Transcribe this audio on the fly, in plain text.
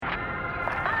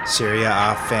Serie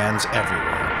A fans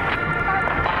everywhere.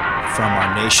 From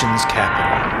our nation's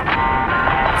capital,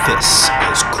 this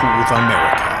is Cool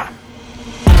America.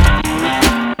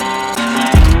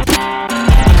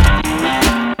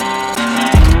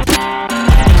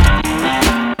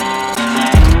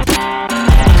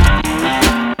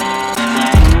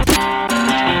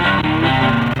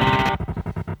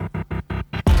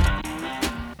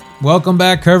 Welcome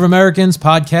back, Curve Americans,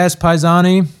 Podcast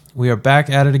Paisani. We are back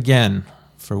at it again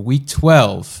for Week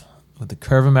 12 with the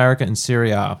Curve America and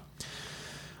Serie A.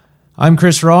 I'm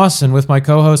Chris Ross, and with my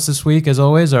co-hosts this week, as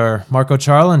always, are Marco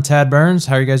Charla and Tad Burns.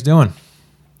 How are you guys doing?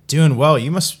 Doing well.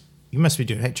 You must be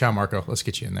doing. Hey, ciao, Marco. Let's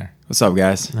get you in there. What's up,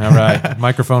 guys? All right,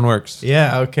 microphone works.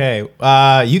 Yeah. Okay.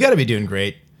 You got to be doing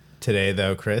great today,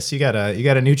 though, Chris. You got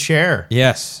a new chair.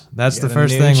 Yes, that's You the got a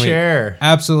first new thing chair. we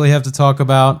absolutely have to talk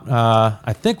about.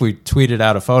 I think we tweeted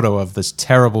out a photo of this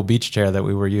terrible beach chair that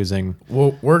we were using.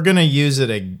 Well, we're gonna use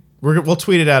it. We'll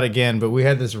tweet it out again. But we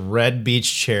had this red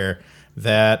beach chair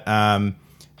that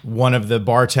one of the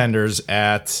bartenders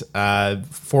at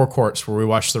Four Courts, where we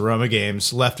watched the Roma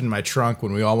games, left in my trunk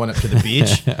when we all went up to the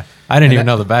beach. I didn't even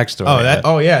know the backstory.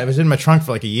 Oh yeah, it was in my trunk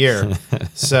for like a year.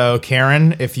 So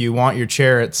Karen, if you want your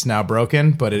chair, it's now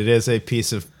broken, but it is a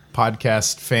piece of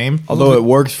podcast fame. Although it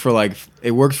works for like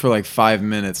 5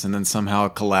 minutes and then somehow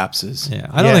it collapses. Yeah,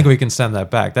 I don't think we can send that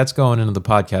back. That's going into the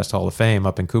Podcast Hall of Fame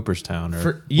up in Cooperstown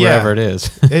or wherever it is.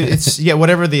 It's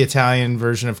whatever the Italian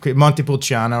version of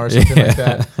Montepulciano or something like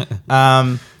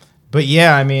that. But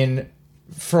yeah, I mean,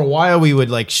 for a while we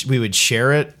would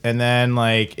share it, and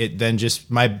then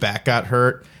just my back got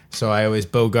hurt, so I always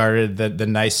bogarted the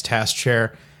nice task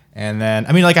chair. And then,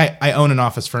 I mean, I own an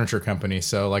office furniture company,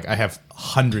 so I have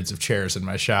hundreds of chairs in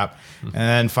my shop. And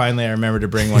then finally, I remembered to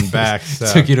bring one back. So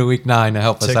Took you to week 9 to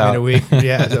help us out. Took me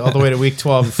all the way to week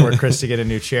 12 before Chris to get a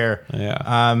new chair.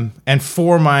 Yeah. And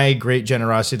for my great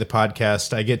generosity of the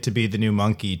podcast, I get to be the new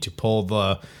monkey to pull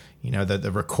the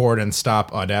record and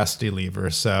stop Audacity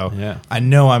lever. So yeah. I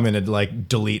know I'm going to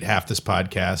delete half this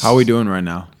podcast. How are we doing right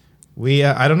now? We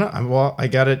I don't know. I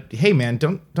got it. Hey man,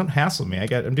 don't hassle me.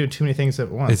 I'm doing too many things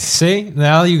at once. See,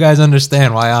 now you guys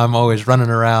understand why I'm always running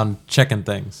around checking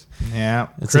things. Yeah,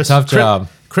 It's a tough job.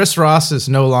 Chris Ross is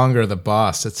no longer the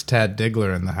boss. It's Tad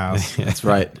Diggler in the house. That's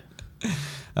right.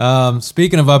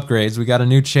 Speaking of upgrades, we got a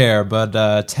new chair,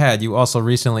 but Tad, you also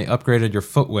recently upgraded your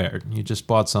footwear. You just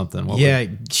bought something.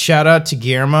 Shout out to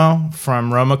Guillermo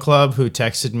from Roma Club, who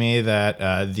texted me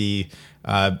that the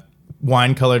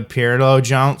wine-colored Pirlo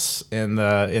jounce in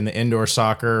the indoor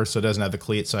soccer, so it doesn't have the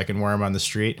cleats, so I can wear them on the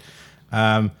street,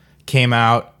 came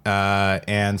out,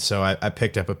 and so I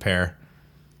picked up a pair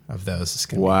of those. It's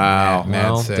gonna Wow. be mad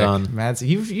Well sick. done. Mad sick.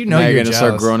 You know Now you're you're gonna start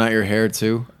jealous. growing out your hair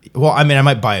too. Well, I mean, I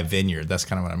might buy a vineyard. That's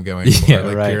kind of what I'm going for,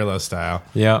 Yeah, right. Pirlo style.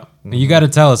 Yeah. You got to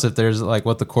tell us if there's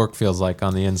what the cork feels like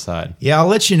on the inside. Yeah, I'll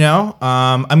let you know.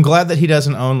 I'm glad that he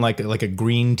doesn't own like a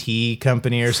green tea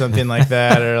company or something like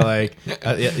that, or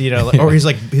or he's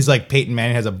like Peyton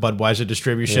Manning has a Budweiser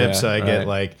distributorship, Yeah, so I get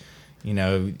right.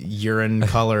 urine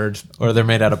colored. Or they're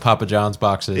made out of Papa John's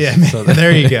boxes. Yeah, So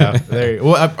there you go.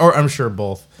 Well, or I'm sure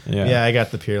both. Yeah. Yeah, I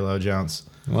got the Pirlo Jones.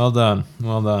 Well done.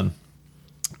 Well done.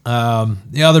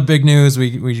 The other big news,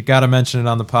 we got to mention it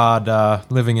on the pod,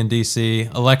 living in D.C.,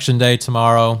 Election Day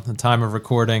tomorrow, the time of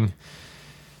recording.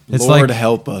 It's Lord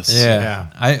help us. Yeah.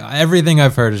 Everything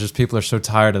I've heard is just people are so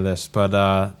tired of this, but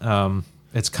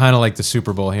it's kind of like the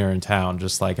Super Bowl here in town.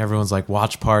 Just everyone's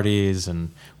watch parties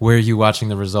and where are you watching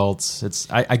the results?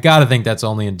 I got to think that's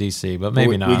only in D.C., but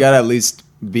maybe not. We got to at least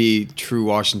be true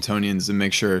Washingtonians and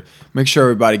make sure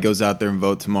everybody goes out there and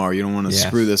vote tomorrow. You don't want to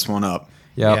screw this one up.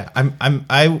 Yep. Yeah,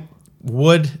 I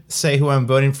would say who I'm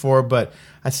voting for, but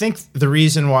I think the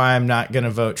reason why I'm not going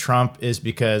to vote Trump is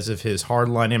because of his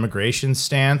hardline immigration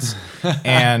stance,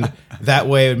 and that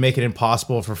way it would make it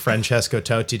impossible for Francesco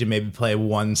Totti to maybe play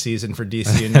one season for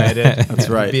DC United. That's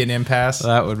right. It'd be an impasse.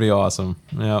 That would be awesome.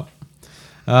 Yep.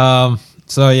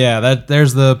 So yeah,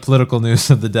 there's the political news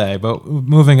of the day. But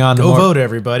moving on to Go more, vote,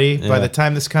 everybody! By Yeah. the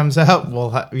time this comes out,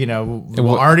 we'll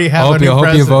already have a hope new you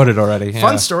president. voted already.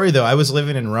 Fun Yeah. story though. I was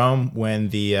living in Rome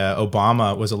when the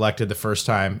Obama was elected the first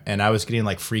time, and I was getting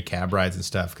free cab rides and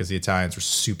stuff because the Italians were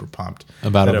super pumped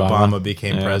About that Obama. Obama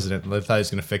became Yeah. president. I thought he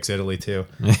was going to fix Italy too.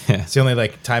 Yeah. It's the only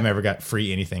time I ever got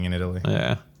free anything in Italy.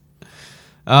 Yeah.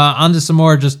 On to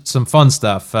some fun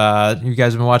stuff. You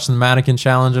guys been watching the Mannequin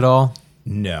Challenge at all?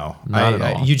 No, Not at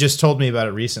all. You just told me about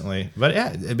it recently, but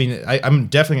yeah, I mean, I'm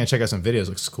definitely gonna check out some videos.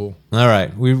 Looks cool. All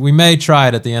right, we may try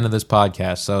it at the end of this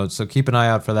podcast, so keep an eye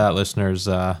out for that, listeners.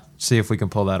 See if we can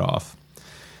pull that off.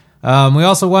 We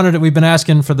also we've been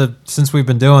asking since we've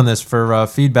been doing this for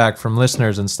feedback from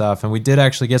listeners and stuff, and we did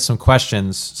actually get some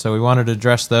questions, so we wanted to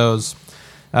address those.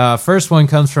 First one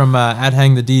comes from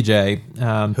 @Hang the DJ.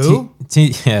 Who?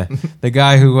 The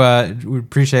guy who we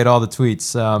appreciate all the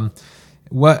tweets.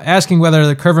 Asking whether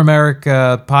the Curve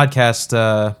America podcasters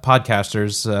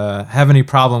have any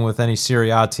problem with any Serie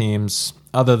A teams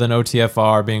other than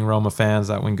OTFR being Roma fans.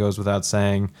 That one goes without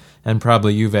saying, and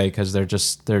probably Juve because they're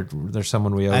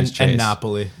someone we always chase. And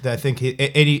Napoli. I think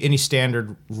any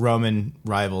standard Roman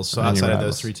rivals. So outside of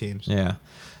those three teams. Yeah.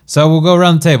 So we'll go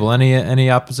around the table. Any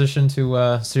opposition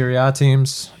to Serie A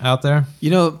teams out there?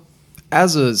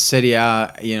 As a Serie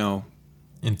A,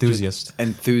 enthusiast,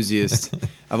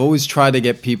 I've always tried to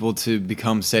get people to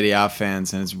become Serie A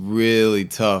fans, and it's really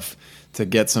tough to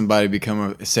get somebody to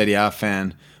become a Serie A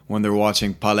fan when they're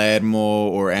watching Palermo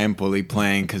or Empoli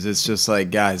playing, because it's just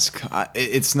like, guys,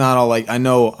 it's not all like I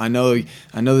know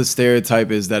the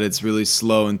stereotype is that it's really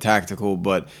slow and tactical,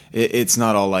 but it's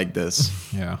not all like this.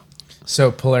 Yeah.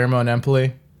 So Palermo and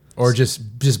Empoli, or just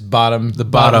bottom of the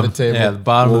table. Yeah, the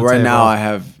bottom. Well, of the right table. now I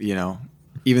have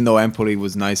even though Empoli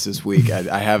was nice this week,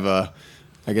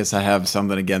 I guess I have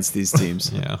something against these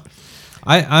teams. Yeah.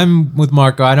 I'm with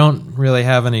Marco. I don't really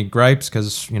have any gripes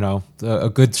because, a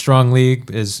good, strong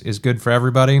league is good for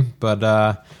everybody. But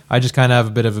I just kind of have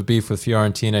a bit of a beef with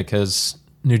Fiorentina because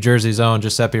New Jersey's own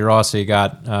Giuseppe Rossi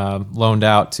got loaned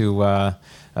out to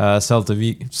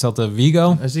Celta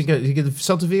Vigo. Is he get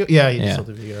Celta Vigo? Yeah,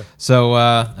 Celta Vigo. So,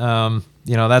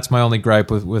 that's my only gripe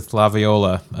with La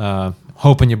Viola.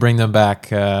 Hoping you bring back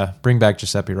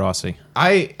Giuseppe Rossi.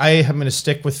 I am going to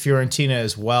stick with Fiorentina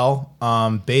as well,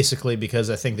 basically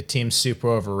because I think the team's super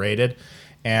overrated,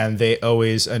 and they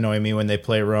always annoy me when they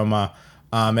play Roma.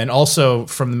 And also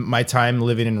from my time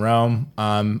living in Rome,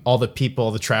 all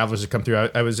the travelers that come through.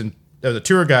 I was a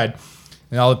tour guide,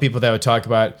 and all the people that would talk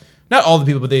about, not all the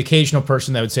people, but the occasional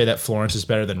person that would say that Florence is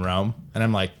better than Rome, and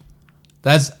I'm like,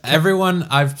 that's everyone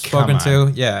I've spoken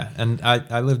to. Yeah, and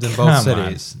I lived in both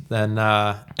cities. Then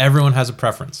everyone has a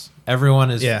preference.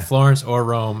 Everyone is Florence or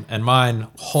Rome, and mine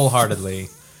wholeheartedly.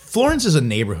 Florence is a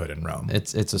neighborhood in Rome.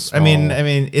 It's a small. I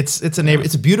mean, it's a neighbor.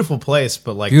 It's a beautiful place,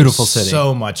 but beautiful city.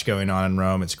 So much going on in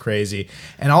Rome. It's crazy,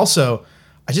 and also,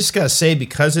 I just gotta say,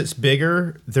 because it's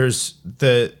bigger, there's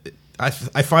I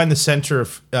find the center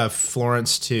of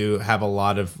Florence to have a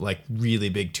lot of really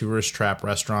big tourist trap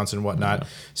restaurants and whatnot. Yeah.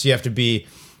 So you have to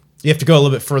go a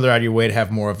little bit further out of your way to have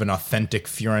more of an authentic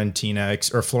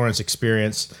Fiorentina or Florence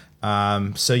experience.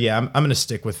 So yeah, I'm going to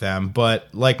stick with them. But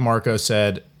like Marco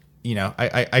said,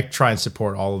 I try and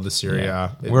support all of the Serie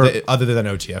A, other than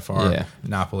OTFR,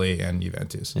 Napoli, and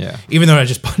Juventus. Yeah. Even though I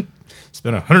just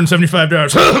spent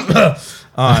 $175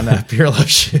 on Pirlo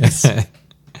shits.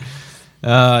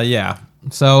 Yeah.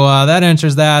 So that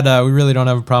answers that. We really don't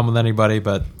have a problem with anybody,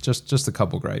 but just a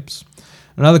couple gripes.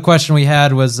 Another question we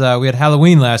had was we had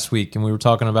Halloween last week, and we were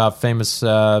talking about famous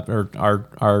or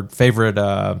our favorite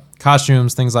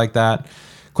costumes, things like that.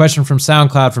 Question from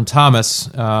SoundCloud from Thomas.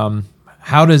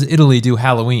 How does Italy do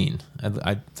Halloween?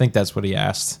 I think that's what he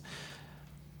asked.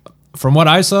 From what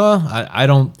I saw, I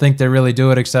don't think they really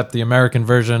do it except the American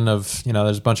version of,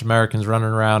 there's a bunch of Americans running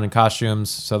around in costumes,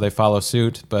 so they follow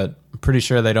suit, but I'm pretty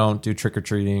sure they don't do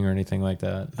trick-or-treating or anything like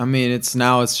that. I mean, it's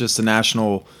just a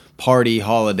national party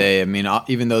holiday. I mean,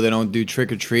 even though they don't do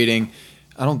trick-or-treating,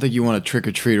 I don't think you want to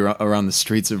trick-or-treat around the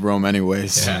streets of Rome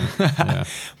anyways. Yeah.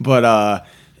 But,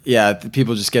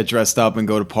 people just get dressed up and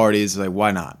go to parties. Like,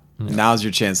 why not? Now's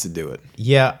your chance to do it.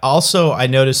 Yeah. Also, I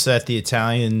noticed that the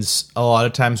Italians a lot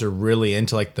of times are really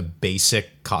into the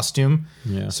basic costume.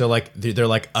 Yeah. So they're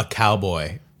like a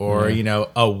cowboy or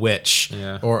a witch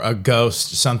or a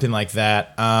ghost, something like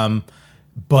that.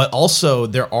 But also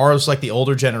there are the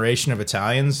older generation of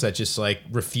Italians that just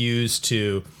refuse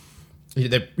to.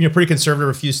 They're pretty conservative,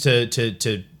 refuse to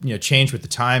change with the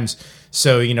times.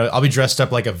 So, I'll be dressed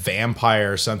up like a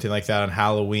vampire or something like that on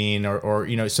Halloween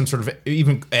or some sort of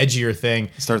even edgier thing.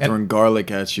 Start throwing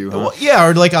garlic at you, huh? Well, yeah,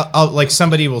 or I'll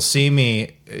somebody will see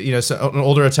me, so an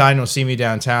older Italian will see me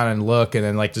downtown and look and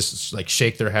then just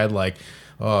shake their head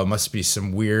oh, it must be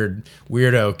some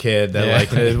weirdo kid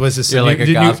that it was this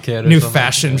a goth kid or new something.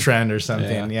 Fashion trend or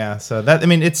something. Yeah. So that,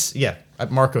 it's,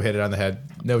 Marco hit it on the head.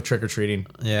 No trick-or-treating,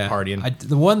 partying.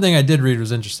 The one thing I did read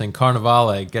was interesting.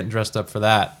 Carnivale, getting dressed up for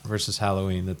that versus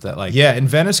Halloween. In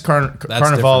Venice,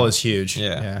 Carnival is huge.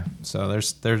 Yeah. So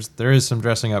there is some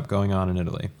dressing up going on in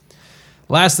Italy.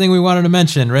 Last thing we wanted to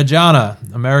mention, Reggiana,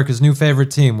 America's new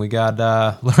favorite team. We got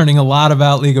learning a lot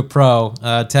about Liga Pro.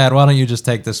 Tad, why don't you just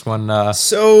take this one?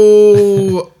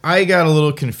 So I got a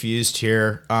little confused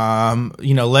here.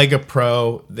 Lega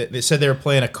Pro, they said they were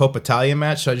playing a Coppa Italia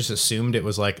match, so I just assumed it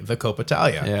was like the Coppa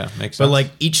Italia. Yeah, makes sense. But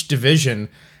like each division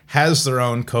has their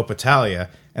own Coppa Italia,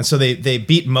 and so they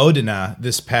beat Modena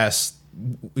this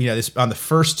on the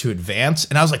first to advance,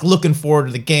 and I was like looking forward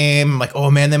to the game. I'm like,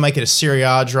 oh man, they might get a Serie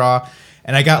A draw.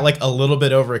 And I got like a little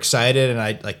bit overexcited, and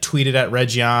I like tweeted at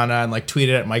Reggiana and like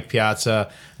tweeted at Mike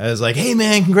Piazza. I was like, "Hey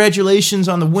man, congratulations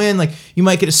on the win! Like you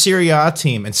might get a Serie A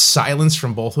team." And silence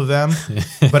from both of them.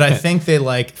 But I think they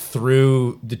like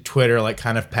through the Twitter like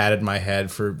kind of patted my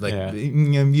head for like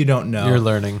you don't know. You're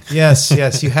learning. Yes,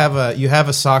 you have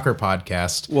a soccer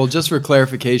podcast. Well, just for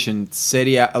clarification,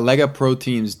 Lega Pro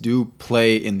teams do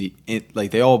play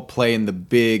they all play in the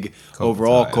big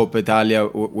overall Coppa Italia,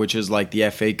 which is like the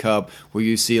FA Cup, where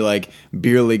you see like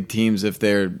beer league teams, if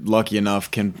they're lucky enough,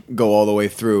 can go all the way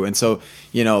through. And so,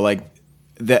 like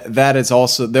that is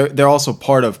also they're also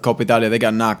part of Coppa Italia. They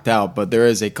got knocked out, but there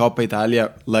is a Coppa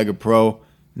Italia Lega Pro.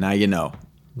 Now you know.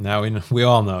 Now we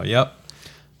all know. Yep.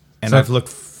 And I've looked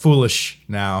foolish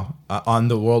now on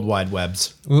the World Wide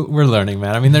Webs. We're learning,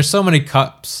 man. I mean, there's so many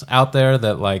cups out there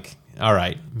that like, all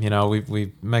right,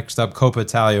 we mixed up Coppa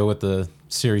Italia with the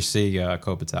Serie C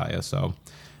Coppa Italia. So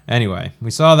anyway,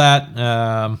 we saw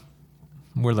that.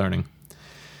 We're learning.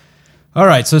 All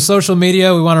right, so social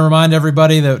media, we want to remind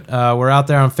everybody that we're out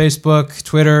there on Facebook,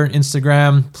 Twitter,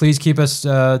 Instagram. Please keep us,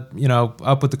 up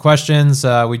with the questions.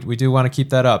 We do want to keep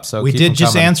that up. So we did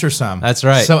just coming. answer some. That's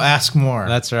right. So ask more.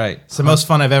 That's right. It's the most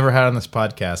fun I've ever had on this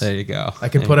podcast. There you go. I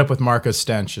can put up with Marco's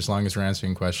stench as long as we're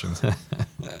answering questions.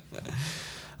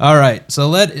 All right, so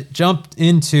let's jump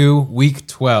into Week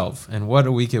 12, and what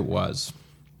a week it was.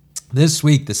 This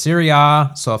week, the Serie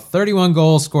A saw 31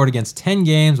 goals scored against 10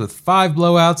 games with 5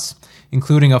 blowouts,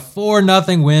 including a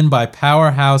 4-0 win by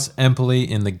powerhouse Empoli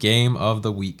in the game of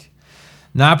the week.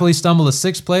 Napoli stumbled to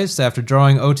 6th place after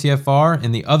drawing OTFR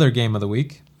in the other game of the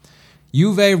week.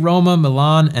 Juve, Roma,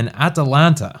 Milan, and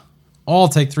Atalanta all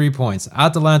take 3 points.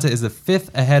 Atalanta is the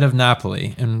 5th ahead of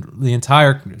Napoli, and the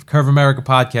entire Curve America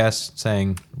podcast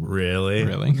saying, Really?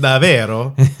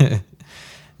 Davvero?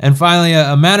 And finally,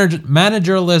 a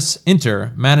managerless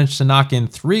Inter managed to knock in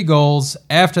 3 goals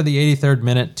after the 83rd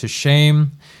minute to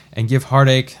shame and give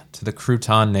heartache to the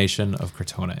Crouton nation of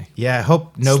Crotone. Yeah, I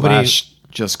hope nobody...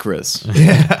 Just Chris.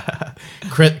 Yeah.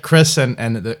 Chris and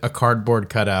a cardboard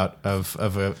cutout of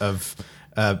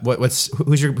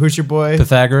who's your boy?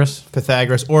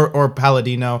 Pythagoras or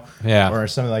Palladino. Yeah. Or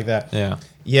something like that. Yeah.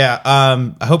 Yeah.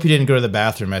 I hope you didn't go to the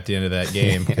bathroom at the end of that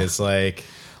game because like...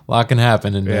 A lot can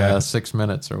happen in 6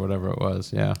 minutes or whatever it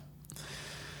was. Yeah.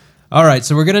 All right,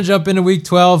 so we're going to jump into Week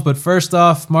 12, but first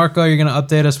off, Marco, you're going to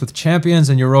update us with Champions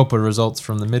and Europa results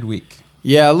from the midweek.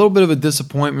 Yeah, a little bit of a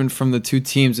disappointment from the two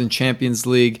teams in Champions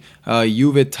League.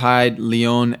 Juve tied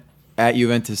Lyon at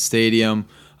Juventus Stadium,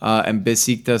 and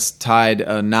Besiktas tied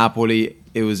Napoli.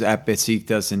 It was at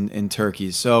Besiktas in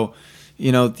Turkey. So,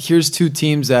 here's two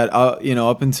teams that,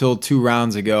 up until 2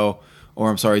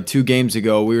 games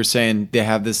ago, we were saying they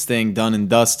have this thing done and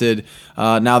dusted.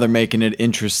 Now they're making it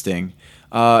interesting.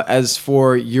 As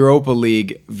for Europa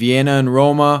League, Vienna and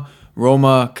Roma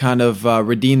kind of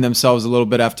redeemed themselves a little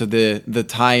bit after the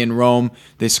tie in Rome.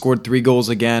 They scored 3 goals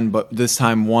again, but this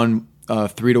time won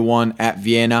 3-1 at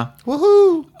Vienna.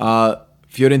 Woohoo!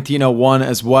 Fiorentina won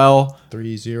as well.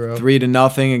 3-0.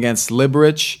 3-0 against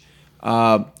Liberec.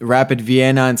 Rapid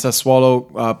Vienna and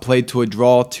Sassuolo played to a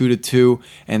draw 2-2,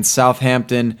 and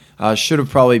Southampton should have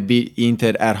probably beat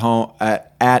Inter at home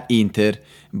at Inter,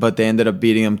 but they ended up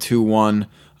beating them 2-1.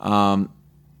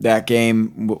 That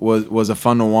game was a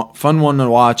fun one to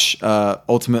watch.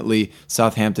 Ultimately,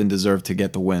 Southampton deserved to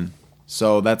get the win.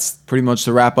 So that's pretty much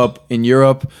the wrap up in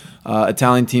Europe.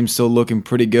 Italian teams still looking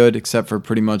pretty good, except for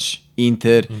pretty much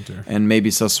Inter. And maybe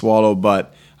Sassuolo,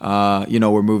 but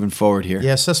we're moving forward here.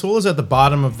 Yeah, Sassuolo's at the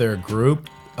bottom of their group,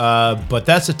 but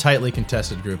that's a tightly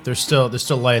contested group. There's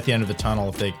still light at the end of the tunnel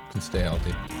if they can stay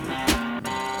healthy.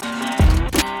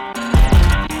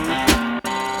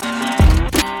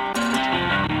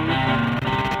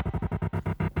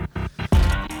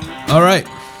 All right,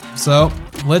 so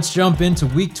let's jump into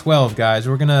Week 12, guys.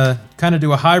 We're going to kind of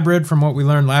do a hybrid from what we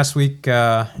learned last week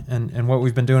and what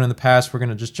we've been doing in the past. We're going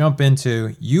to just jump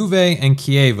into Juve and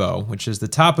Chievo, which is the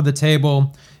top of the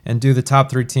table, and do the top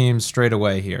 3 teams straight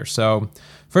away here. So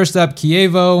first up,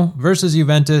 Chievo versus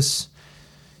Juventus.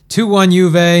 2-1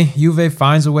 Juve. Juve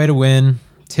finds a way to win,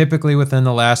 typically within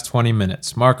the last 20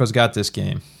 minutes. Marco's got this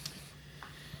game.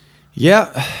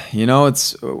 Yeah,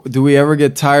 it's. Do we ever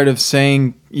get tired of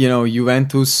saying,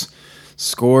 Juventus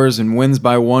scores and wins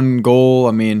by 1 goal?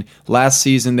 I mean, last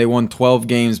season they won 12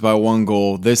 games by 1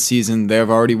 goal. This season they've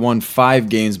already won 5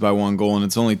 games by 1 goal, and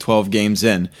it's only 12 games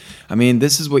in. I mean,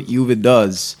 this is what Juve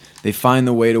does. They find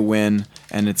the way to win,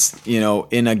 and it's,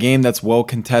 in a game that's well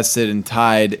contested and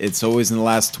tied, it's always in the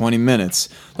last 20 minutes.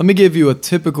 Let me give you a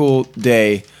typical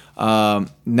day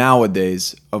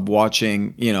nowadays of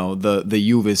watching, the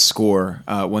Juve score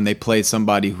when they play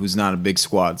somebody who's not a big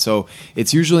squad. So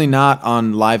it's usually not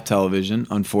on live television,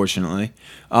 unfortunately.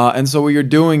 And so what you're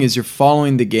doing is you're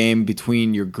following the game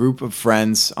between your group of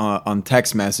friends on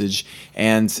text message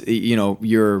and,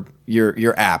 your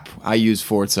app. I use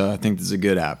Forza. I think this is a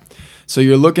good app. So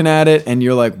you're looking at it and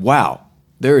you're like, wow,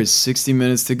 there is 60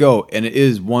 minutes to go and it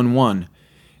is 1-1.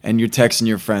 And you're texting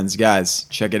your friends, guys,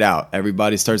 check it out.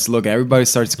 Everybody starts looking. Everybody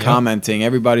starts commenting.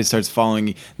 Everybody starts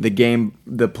following the game,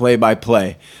 the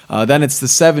play-by-play. Then it's the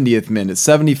 70th minute,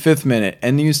 75th minute.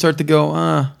 And then you start to go,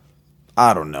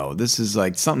 I don't know. This is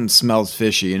like something smells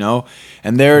fishy,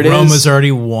 And there it is. Roma's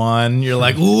already won. You're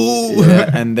like, ooh.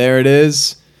 Yeah, and there it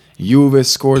is. Juve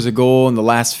scores a goal in the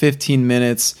last 15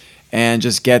 minutes and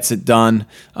just gets it done.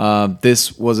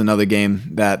 This was another game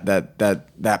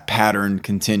that pattern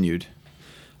continued.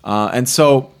 And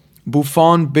so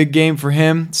Buffon, big game for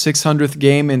him, 600th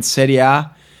game in Serie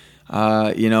A.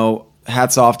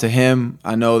 Hats off to him.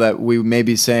 I know that we may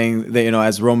be saying that,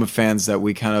 as Roma fans, that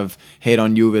we kind of hate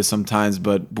on Juve sometimes,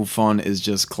 but Buffon is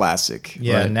just classic.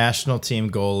 Yeah, right? National team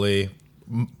goalie,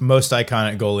 most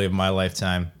iconic goalie of my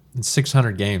lifetime. In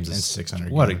 600 games. In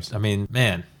 600 games.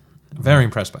 Man, very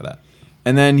impressed by that.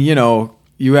 And then,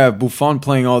 you have Buffon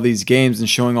playing all these games and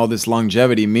showing all this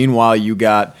longevity. Meanwhile, you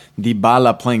got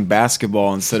Dybala playing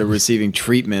basketball instead of receiving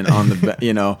treatment on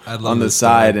the on the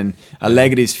side, and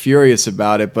Allegri's furious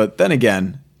about it. But then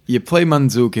again, you play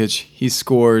Mandzukic, he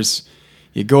scores,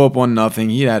 you go up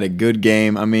 1-0. He had a good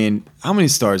game. I mean, how many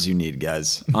stars do you need,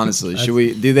 guys? Honestly,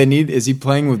 is he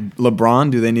playing with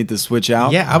LeBron? Do they need to switch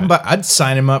out? Yeah, I'd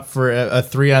sign him up for a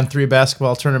 3-on-3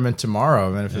 basketball tournament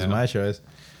tomorrow, if it's my choice.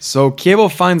 So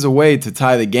Chievo finds a way to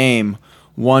tie the game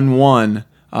 1-1,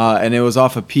 and it was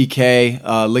off a PK.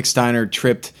 Lichtsteiner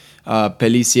tripped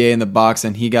Pellissier in the box,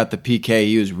 and he got the PK.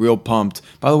 He was real pumped.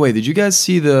 By the way, did you guys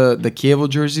see the Chievo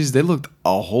jerseys? They looked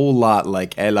a whole lot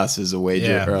like Hellas's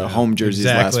home jerseys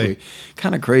last week.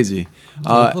 Kind of crazy.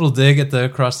 A little dig at the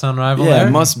crosstown rival Yeah, there.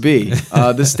 it must be.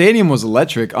 The stadium was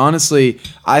electric. Honestly,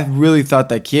 I really thought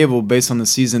that Chievo, based on the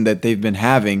season that they've been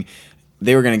having,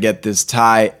 they were going to get this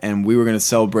tie, and we were going to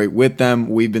celebrate with them.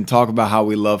 We've been talking about how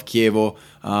we love Chievo,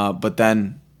 but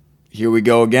then here we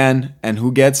go again. And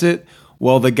who gets it?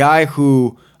 Well, the guy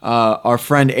who, our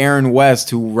friend Aaron West,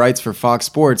 who writes for Fox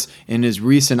Sports, in his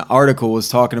recent article was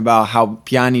talking about how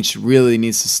Pjanic really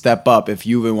needs to step up if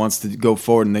Juve wants to go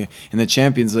forward in the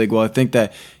Champions League. Well, I think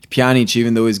that Pjanic,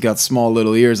 even though he's got small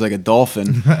little ears like a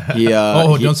dolphin,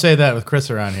 don't say that with Chris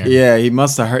around here. Yeah, he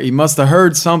must have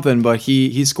heard something, but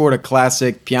he scored a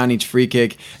classic Pjanic free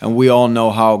kick, and we all know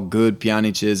how good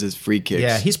Pjanic is as free kicks.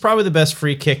 Yeah, he's probably the best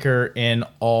free kicker in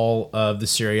all of the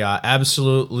Serie A.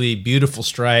 Absolutely beautiful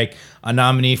strike, a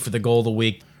nominee for the goal of the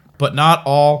week, but not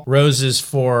all roses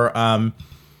for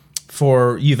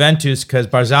Juventus, because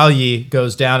Barzagli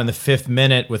goes down in the 5th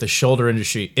minute with a shoulder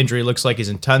injury. Looks like he's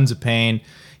in tons of pain.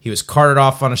 He was carted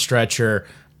off on a stretcher,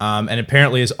 and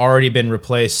apparently has already been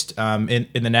replaced in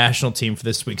the national team for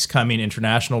this week's coming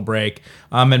international break.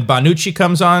 And Bonucci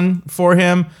comes on for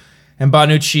him. And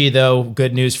Bonucci, though,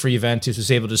 good news for Juventus,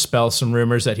 was able to dispel some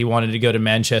rumors that he wanted to go to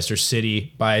Manchester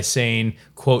City by saying,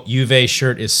 quote, Juve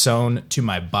shirt is sewn to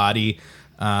my body.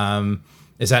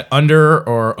 Is that under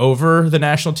or over the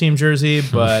national team jersey?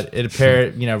 But it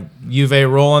appeared,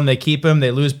 Juve rolling, they keep him,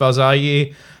 they lose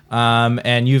Barzagli,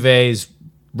 and Juve's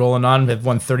rolling on. They've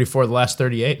won 34 of the last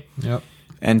 38. Yep.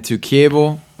 And to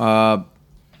Chievo,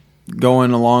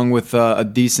 going along with a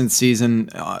decent season,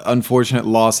 unfortunate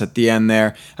loss at the end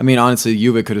there. I mean, honestly,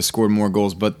 Juve could have scored more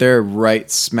goals, but they're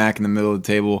right smack in the middle of the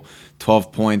table,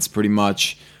 12 points pretty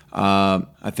much. I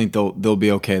think they'll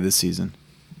be okay this season.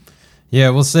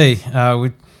 Yeah, we'll see.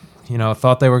 We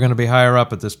thought they were going to be higher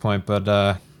up at this point,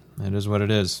 but it is what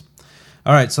it is.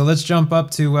 All right, so let's jump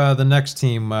up to the next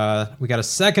team. We got a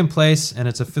second place, and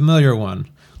it's a familiar one.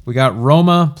 We got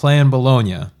Roma playing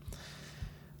Bologna.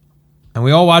 And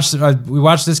we all watched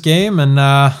this game,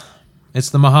 and it's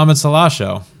the Mohamed Salah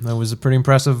show. That was a pretty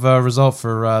impressive result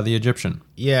for the Egyptian.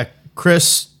 Yeah,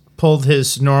 Chris pulled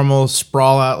his normal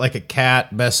sprawl out like a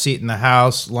cat, best seat in the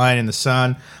house, lying in the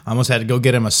sun. Almost had to go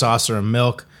get him a saucer of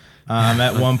milk.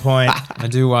 at one point. I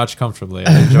do watch comfortably.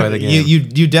 I enjoy the game.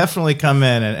 You definitely come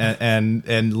in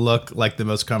and look like the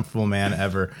most comfortable man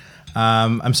ever.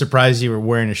 I'm surprised you were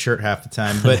wearing a shirt half the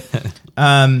time, but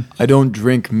I don't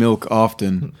drink milk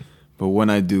often, but when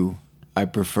I do, I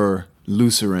prefer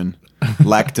Lucerne,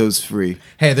 lactose free.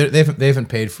 Hey, they haven't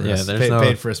paid for us.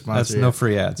 Paid for a sponsor. That's no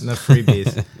free ads. No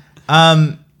freebies.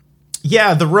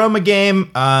 Yeah, the Roma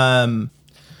game.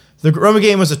 The Roma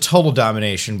game was a total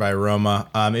domination by Roma.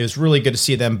 It was really good to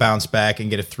see them bounce back and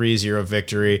get a 3-0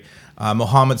 victory.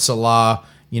 Mohamed Salah,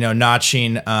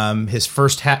 notching his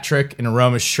first hat trick in a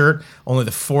Roma shirt. Only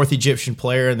the fourth Egyptian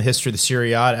player in the history of the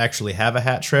Serie A to actually have a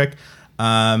hat trick.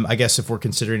 I guess if we're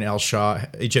considering El Shah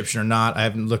Egyptian or not, I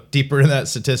haven't looked deeper into that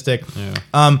statistic.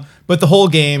 Yeah. But the whole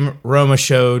game, Roma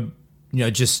showed,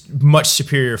 just much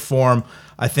superior form.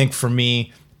 I think for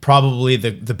me, probably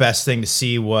the best thing to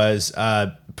see was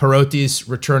Perotti's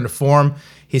return to form.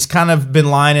 He's kind of been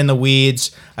lying in the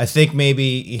weeds. I think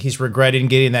maybe he's regretting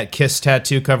getting that kiss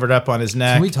tattoo covered up on his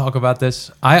neck. Can we talk about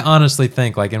this? I honestly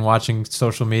think, in watching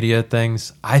social media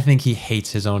things, I think he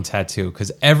hates his own tattoo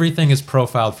because everything is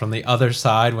profiled from the other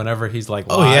side whenever he's live.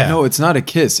 Yeah. No, it's not a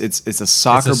kiss. It's a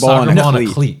soccer ball and a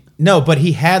cleat. No, but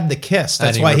he had the kiss.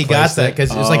 That's why he got that,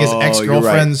 because it was like his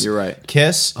ex-girlfriend's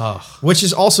kiss, which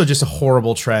is also just a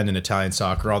horrible trend in Italian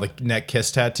soccer, all the neck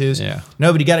kiss tattoos. Yeah.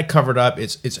 No, but he got it covered up.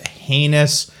 It's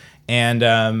heinous,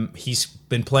 and he's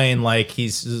been playing like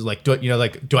he's like,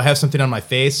 do I have something on my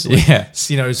face?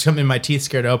 There's something in my teeth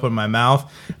scared to open my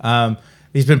mouth.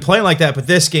 He's been playing like that, but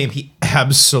this game, he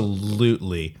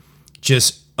absolutely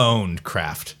just owned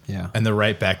Kraft in the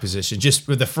right back position. Just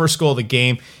with the first goal of the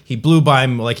game, he blew by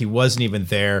him like he wasn't even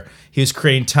there. He was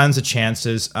creating tons of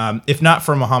chances. If not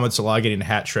for Mohamed Salah getting a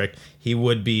hat trick, he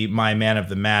would be my man of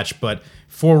the match. But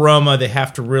for Roma, they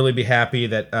have to really be happy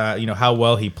that how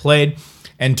well he played.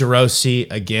 And De Rossi,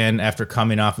 again, after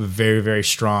coming off a very, very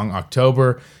strong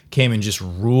October, came and just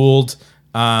ruled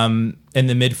in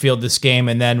the midfield this game.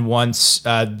 And then once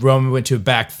Roma went to a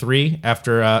back three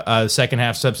after second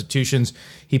half substitutions,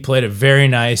 he played a very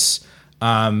nice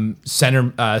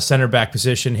center back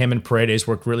position. Him and Paredes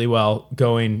worked really well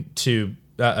going to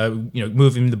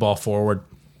moving the ball forward.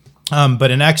 But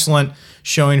an excellent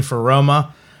showing for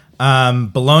Roma.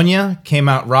 Bologna came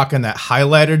out rocking that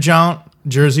highlighter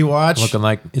jersey watch, looking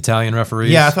like Italian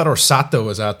referees. Yeah, I thought Orsato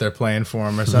was out there playing for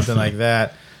him or something like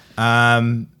that.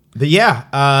 But yeah,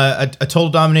 a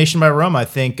total domination by Roma. I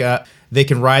think they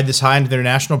can ride this high into their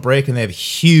international break, and they have a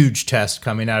huge test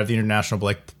coming out of the international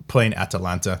break playing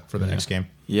Atalanta for the next game.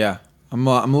 Yeah, I'm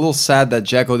a little sad that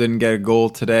Dzeko didn't get a goal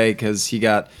today because he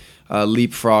got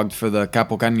leapfrogged for the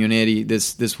Capocannonieri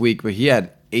this week, but he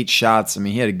had 8 shots. I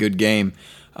mean, he had a good game.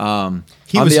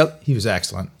 He was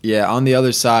excellent. Yeah, on the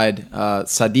other side,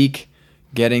 Sadiq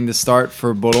getting the start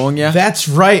for Bologna. That's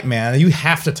right, man. You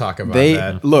have to talk about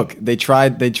that. Look, they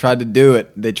tried to do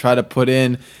it. They tried to put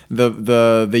in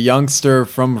the youngster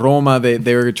from Roma.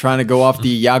 They were trying to go off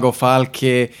the Iago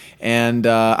Falque and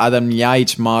Adam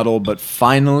Ljajic model, but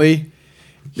finally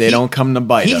they don't come to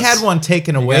bite us. He had one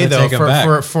taken away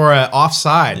though for an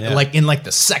offside, in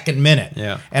the second minute.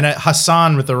 Yeah. And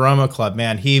Hassan with the Roma club,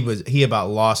 man, he about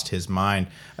lost his mind.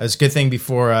 It was a good thing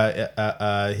before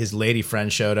his lady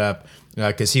friend showed up.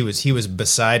 Because he was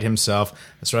beside himself.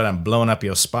 That's right, I'm blowing up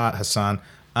your spot, Hassan.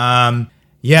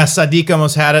 Sadiq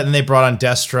almost had it, and they brought on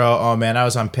Destro. Oh man, I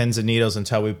was on pins and needles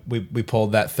until we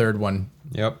pulled that third one.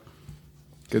 Yep,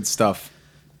 good stuff.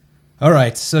 All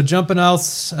right, so jumping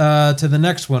else to the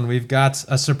next one, we've got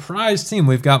a surprise team.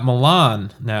 We've got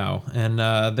Milan now,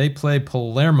 and they play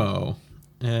Palermo.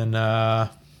 And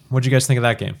what do you guys think of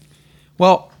that game?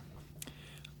 Well,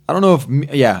 I don't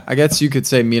know I guess you could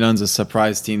say Milan's a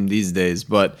surprise team these days,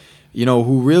 but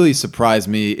who really surprised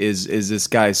me is this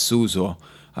guy Suso.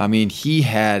 I mean, he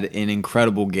had an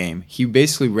incredible game. He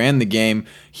basically ran the game.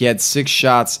 He had 6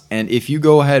 shots, and if you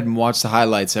go ahead and watch the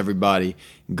highlights, everybody,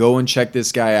 go and check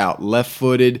this guy out.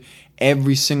 Left-footed,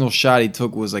 every single shot he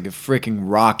took was like a freaking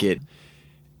rocket.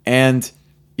 And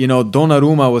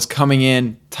Donnarumma was coming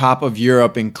in top of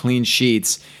Europe in clean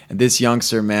sheets. And this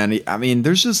youngster, man, I mean,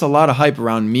 there's just a lot of hype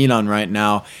around Milan right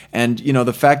now. And,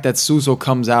 the fact that Suso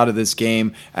comes out of this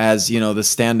game as, the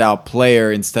standout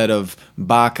player instead of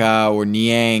Bacca or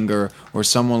Niang or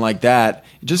someone like that,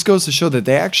 it just goes to show that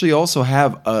they actually also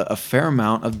have a fair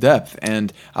amount of depth.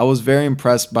 And I was very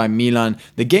impressed by Milan.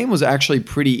 The game was actually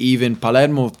pretty even.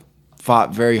 Palermo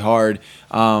fought very hard.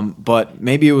 But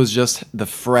maybe it was just the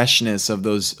freshness of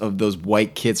those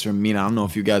white kits from Milan. I don't know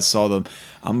if you guys saw them.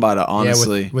 I'm about to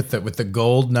honestly with the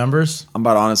gold numbers. I'm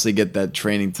about to honestly get that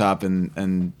training top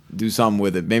and do something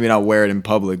with it. Maybe not wear it in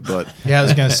public, but Yeah, I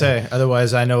was gonna say.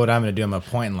 Otherwise, I know what I'm gonna do. I'm gonna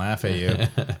point and laugh at you.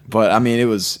 but I mean, it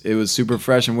was super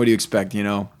fresh. And what do you expect? You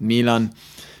know, Milan,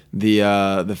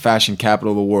 the fashion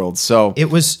capital of the world. So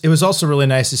It was also really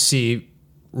nice to see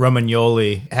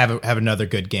Romagnoli have another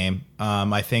good game.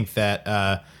 I think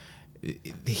that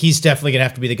he's definitely gonna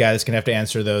have to be the guy that's gonna have to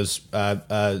answer those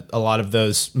a lot of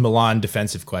those Milan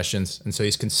defensive questions, and so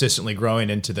he's consistently growing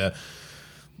into the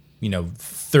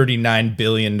 $39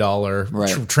 billion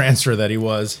transfer that he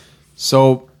was.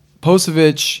 So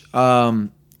Posevic,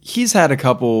 he's had a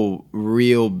couple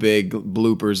real big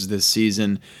bloopers this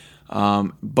season,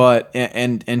 but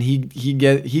he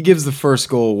gives the first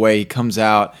goal away. He comes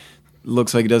out,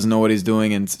 looks like he doesn't know what he's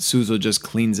doing, and Suso just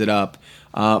cleans it up.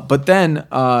 But then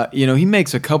he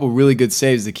makes a couple really good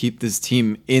saves to keep this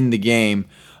team in the game.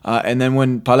 And then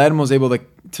when Palermo's able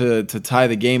to tie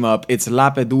the game up, it's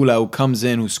Lapadula who comes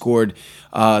in, who scored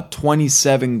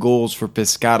 27 goals for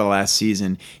Pescara last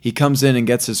season. He comes in and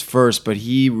gets his first, but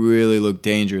he really looked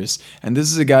dangerous. And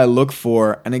this is a guy I look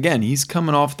for. And again, he's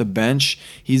coming off the bench.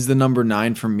 He's the number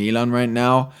 9 for Milan right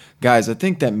now. Guys, I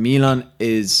think that Milan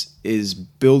is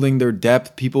building their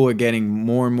depth. People are getting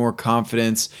more and more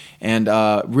confidence, and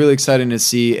really exciting to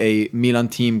see a Milan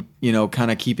team,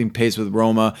 kind of keeping pace with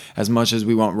Roma. As much as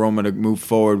we want Roma to move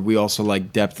forward, we also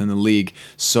like depth in the league.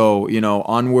 So,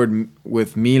 onward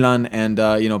with Milan and,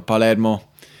 Palermo.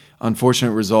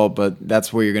 Unfortunate result, but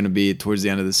that's where you're going to be towards the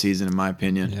end of the season, in my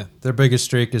opinion. Yeah, their biggest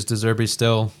streak is De Zerbi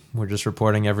still. We're just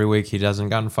reporting every week he hasn't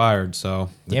gotten fired, so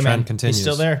the trend continues. He's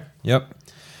still there. Yep.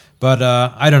 But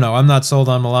I don't know. I'm not sold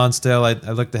on Milan still. I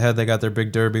looked ahead. They got their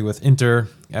big derby with Inter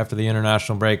after the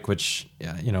international break, which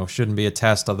shouldn't be a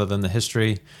test other than the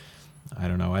history. I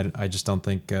don't know. I just don't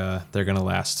think they're going to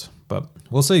last. But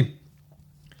we'll see.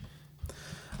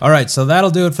 All right, so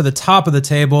that'll do it for the top of the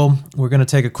table. We're going to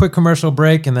take a quick commercial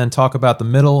break and then talk about the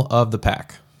middle of the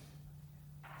pack.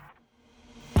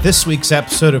 This week's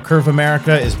episode of Curve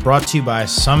America is brought to you by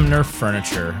Sumner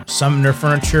Furniture. Sumner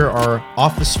Furniture are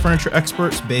office furniture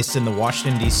experts based in the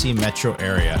Washington, D.C. metro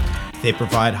area. They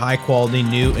provide high-quality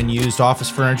new and used office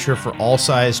furniture for all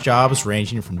size jobs,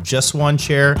 ranging from just one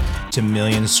chair to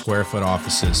million-square-foot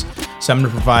offices. Sumner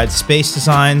provides space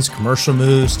designs, commercial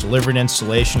moves, delivery and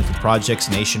installation for projects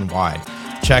nationwide.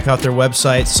 Check out their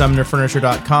website,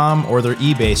 sumnerfurniture.com, or their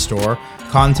eBay store.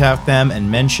 Contact them and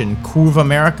mention Curve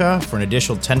America for an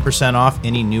additional 10% off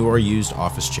any new or used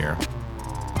office chair.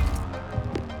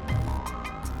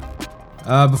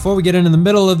 Before we get into the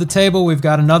middle of the table, we've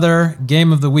got another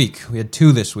game of the week. We had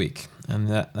 2 this week, and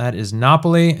that is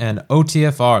Napoli and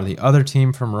OTFR, the other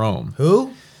team from Rome.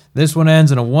 Who? This one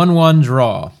ends in a 1-1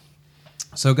 draw.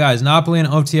 So, guys, Napoli and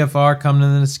OTFR coming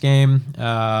into this game.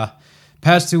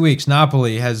 Past 2 weeks,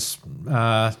 Napoli has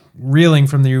reeling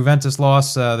from the Juventus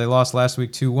loss. They lost last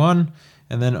week 2-1,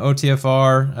 and then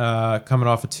OTFR coming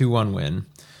off a 2-1 win.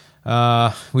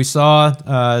 We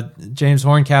saw James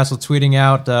Horncastle tweeting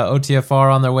out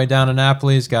OTFR on their way down to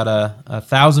Napoli. He's got a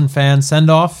 1,000-fan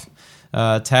send-off.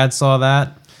 Tad saw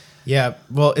that. Yeah,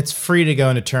 well, it's free to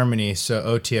go into Termini,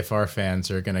 so OTFR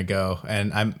fans are going to go.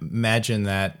 And I imagine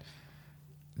that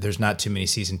there's not too many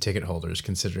season ticket holders,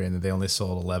 considering that they only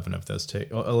sold 11 of those at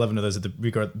the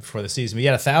regard before the season. But you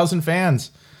had 1,000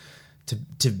 fans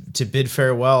to bid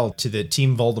farewell to the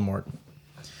Team Voldemort.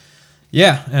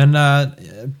 Yeah, and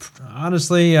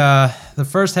honestly, the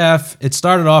first half, it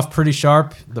started off pretty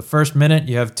sharp. The first minute,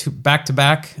 you have 2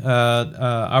 back-to-back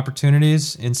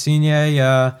opportunities.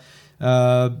 Insigne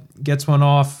gets one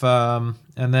off,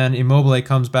 and then Immobile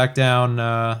comes back down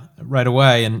right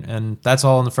away, and that's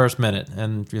all in the first minute.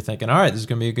 And you're thinking, all right, this is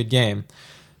going to be a good game.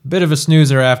 Bit of a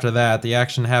snoozer after that. The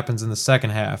action happens in the second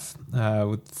half.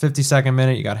 With 52nd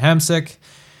minute, you got Hamsik.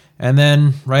 And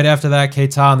then right after that,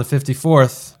 Keita on the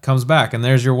 54th comes back, and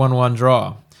there's your 1-1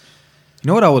 draw. You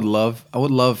know what I would love? I would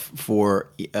love for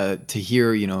to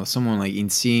hear, someone like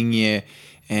Insigne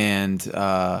and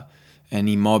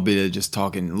Immobile just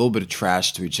talking a little bit of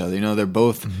trash to each other. They're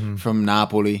both from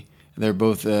Napoli. They're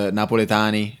both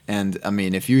Napoletani, and I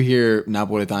mean, if you hear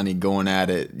Napoletani going at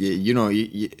it,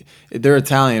 they're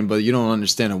Italian, but you don't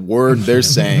understand a word they're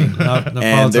saying,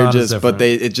 and they're just. But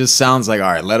it just sounds like, all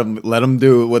right, let them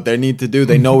do what they need to do.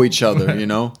 They know each other,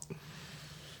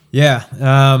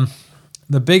 Yeah.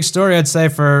 The big story I'd say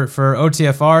for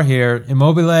OTFR here,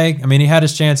 Immobile. I mean, he had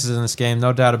his chances in this game,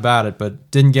 no doubt about it, but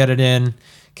didn't get it in.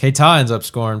 Keita ends up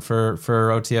scoring for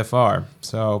OTFR.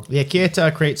 So Yeah,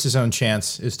 Keita creates his own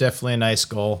chance. It's definitely a nice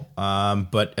goal.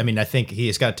 But I mean, I think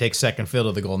he's got to take second field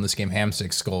of the goal in this game.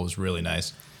 Hamsik's goal was really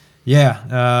nice.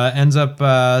 yeah, ends up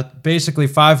basically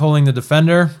 5-holing the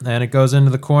defender, and it goes into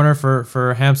the corner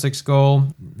for Hamsik's goal.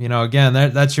 Again,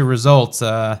 that's your results.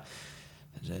 Like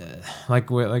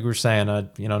we're saying,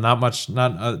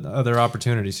 not other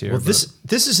opportunities here. Well,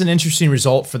 this is an interesting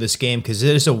result for this game because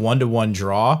it is a 1-1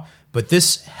 draw. But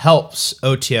this helps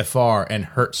OTFR and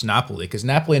hurts Napoli because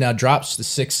Napoli now drops to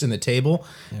 6th in the table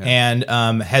and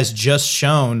has just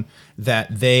shown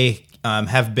that they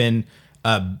have been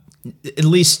at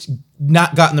least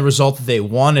not gotten the result that they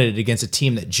wanted against a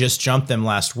team that just jumped them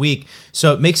last week.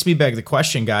 So it makes me beg the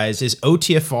question, guys, is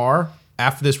OTFR,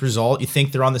 after this result, you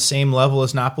think they're on the same level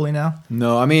as Napoli now?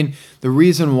 No, I mean, the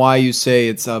reason why you say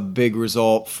it's a big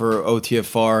result for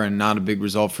OTFR and not a big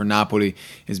result for Napoli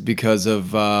is because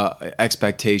of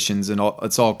expectations, and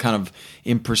it's all kind of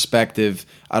in perspective.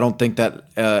 I don't think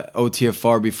that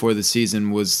OTFR before the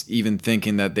season was even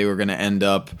thinking that they were going to end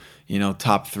up,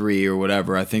 top 3 or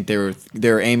whatever. I think they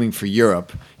were aiming for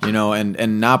Europe,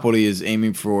 and Napoli is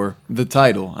aiming for the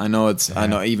title. I know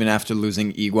even after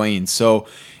losing Higuain. So,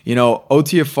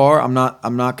 OTFR,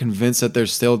 I'm not convinced that they're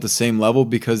still at the same level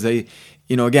because they,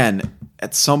 again,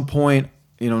 at some point,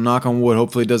 knock on wood,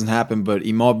 hopefully it doesn't happen, but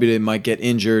Immobile might get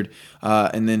injured,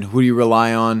 and then who do you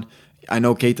rely on? I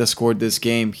know Keita scored this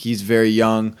game. He's very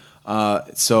young.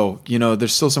 So,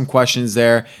 there's still some questions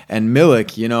there. And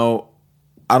Milik,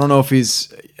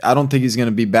 I don't think he's going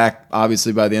to be back,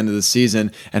 obviously, by the end of the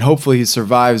season. And hopefully he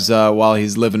survives while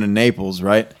he's living in Naples,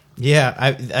 right?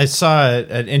 Yeah, I saw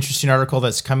an interesting article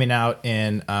that's coming out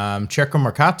in Checo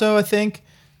Mercato, I think.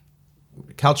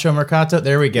 Calcio Mercato.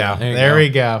 There we go. Yeah, there we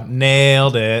go.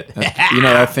 Nailed it.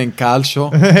 I think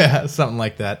calcio. Yeah, something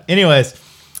like that. Anyways,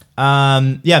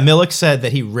 Milik said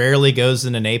that he rarely goes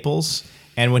into Naples.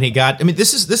 And when he got... I mean,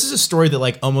 this is a story that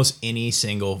like almost any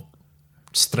single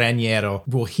straniero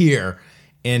will hear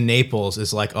in Naples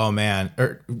is like, oh man,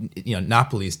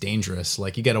 Napoli is dangerous.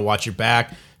 Like, you got to watch your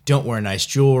back. Don't wear nice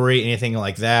jewelry, anything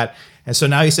like that. And so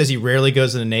now he says he rarely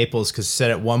goes into Naples because he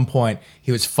said at one point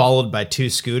he was followed by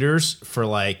 2 scooters for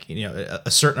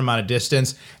a certain amount of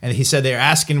distance. And he said they were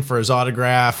asking for his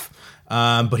autograph,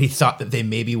 but he thought that they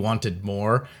maybe wanted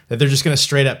more, that they're just going to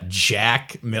straight up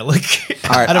jack Milik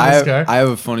out of his car. I have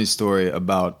a funny story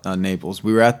about Naples.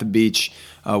 We were at the beach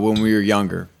when we were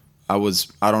younger. I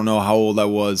don't know how old I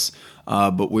was.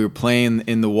 But we were playing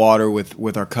in the water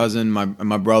with our cousin,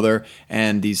 my brother,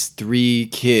 and these 3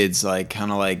 kids, like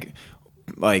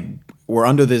were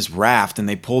under this raft, and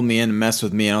they pulled me in and messed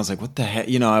with me, and I was like, what the heck?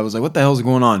 I was like, what the hell's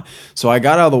going on? So I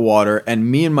got out of the water, and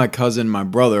me and my cousin, my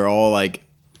brother, all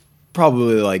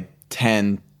probably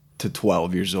 10 to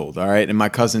 12 years old, all right? And my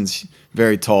cousin's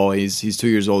very tall. He's 2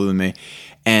 years older than me.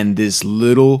 And this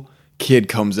little kid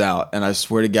comes out, and I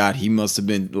swear to God, he must have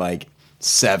been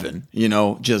 7,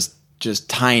 just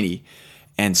tiny,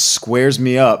 and squares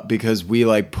me up because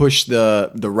we push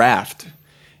the raft.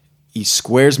 He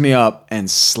squares me up and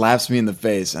slaps me in the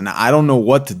face, and I don't know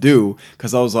what to do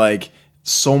because I was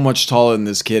so much taller than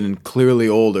this kid and clearly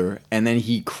older. And then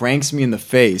he cranks me in the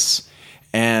face,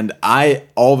 and I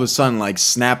all of a sudden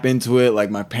snap into it.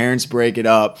 My parents break it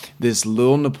up. This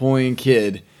little Napoleon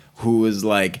kid who was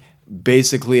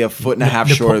basically a foot and a half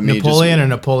short of me. Napoleon or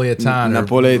Napolitano?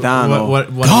 Napolitano.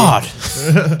 What God.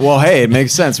 Well, hey, it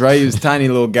makes sense, right? He was a tiny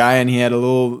little guy, and he had a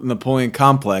little Napoleon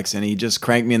complex, and he just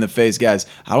cranked me in the face. Guys,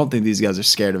 I don't think these guys are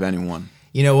scared of anyone.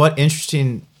 You know what?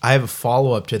 Interesting. I have a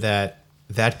follow-up to that.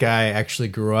 That guy actually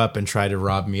grew up and tried to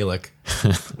rob Milik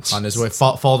on his way.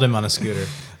 Followed him on a scooter.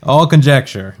 All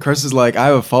conjecture. Chris is like, I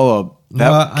have a follow-up.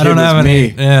 I don't have any.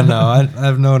 Yeah, no, I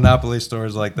have no Napoli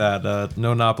stories like that.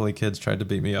 No Napoli kids tried to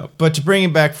beat me up. But to bring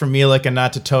it back from Milik and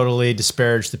not to totally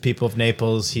disparage the people of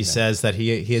Naples, he says that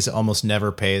he is almost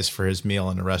never pays for his meal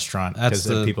in a restaurant because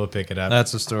people pick it up.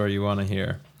 That's the story you want to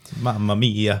hear. Mamma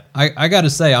mia. I got to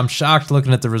say, I'm shocked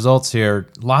looking at the results here.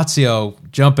 Lazio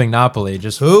jumping Napoli.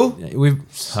 Just who? We've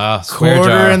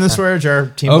quarter in the swear jar.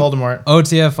 Team Voldemort.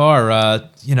 OTFR,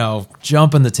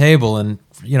 jumping the table and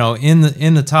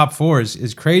in the top 4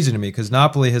 is crazy to me because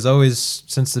Napoli has always,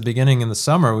 since the beginning in the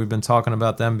summer, we've been talking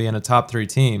about them being a top 3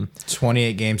 team.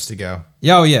 28 games to go.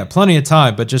 Yeah, plenty of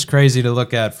time, but just crazy to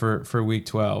look at for week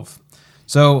 12.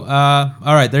 So, all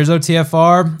right, there's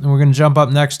OTFR, and we're going to jump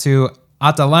up next to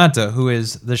Atalanta, who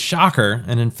is the shocker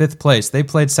and in 5th place. They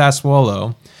played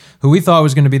Sassuolo, who we thought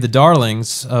was going to be the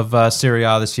darlings of Serie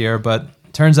A this year, but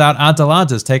turns out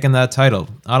Atalanta's taken that title.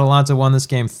 Atalanta won this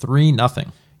game 3-0.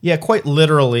 Yeah, quite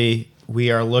literally, we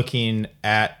are looking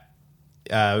at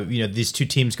these two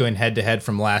teams going head to head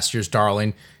from last year's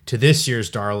Darling to this year's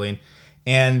Darling.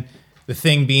 And the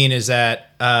thing being is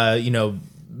that,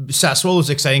 Sassuolo is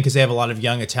exciting because they have a lot of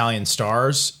young Italian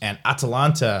stars, and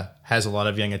Atalanta has a lot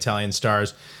of young Italian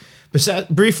stars. But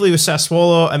briefly with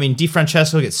Sassuolo, I mean, Di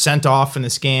Francesco gets sent off in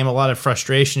this game. A lot of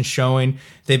frustration showing.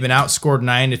 They've been outscored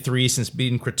 9-3 since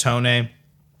beating Crotone.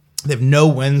 They have no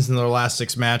wins in their last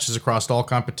 6 matches across all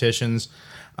competitions.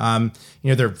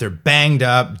 They're banged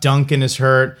up. Duncan is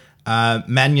hurt.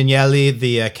 Magnanelli,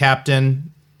 the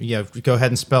captain, go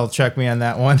ahead and check me on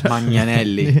that one.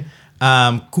 Magnanelli.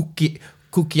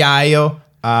 Cucchiaio,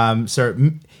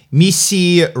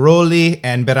 Misi, Rolli,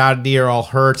 and Berardi are all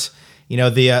hurt.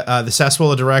 The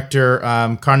Sassuolo director,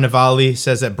 Carnevali,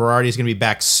 says that Berardi is going to be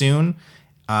back soon.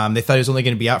 They thought he was only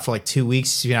going to be out for like 2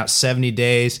 weeks. He's been out 70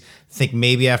 days. I think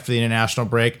maybe after the international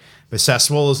break. But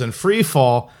Sassuolo is in free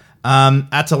fall.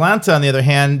 Atalanta, on the other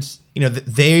hand,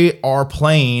 they are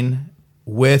playing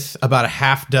with about a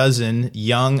half dozen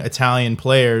young Italian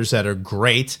players that are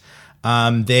great.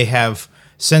 They have,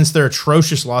 since their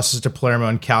atrocious losses to Palermo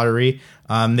and Cagliari,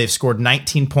 they've scored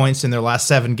 19 points in their last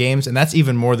 7 games, and that's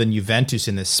even more than Juventus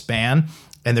in this span.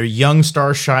 And their young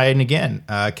stars shine again.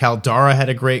 Caldara had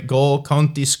a great goal.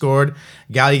 Conti scored.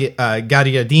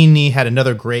 Gagliardini had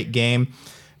another great game.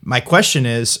 My question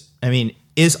is,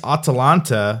 is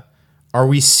Atalanta, are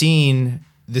we seeing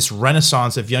this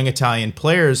renaissance of young Italian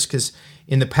players? Because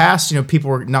in the past, people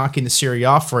were knocking the Serie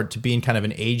A for it to being kind of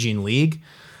an aging league.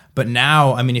 But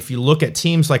now, if you look at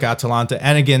teams like Atalanta,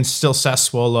 and again, still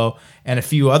Sassuolo, and a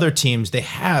few other teams, they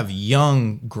have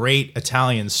young, great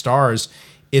Italian stars.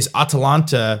 Is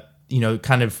Atalanta,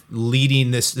 kind of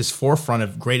leading this forefront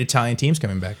of great Italian teams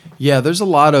coming back? Yeah, there's a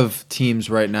lot of teams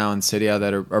right now in Serie A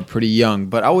that are pretty young.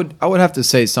 But I would have to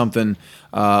say something,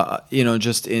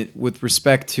 with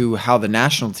respect to how the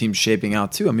national team's shaping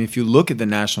out too. If you look at the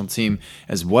national team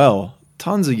as well,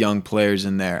 tons of young players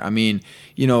in there.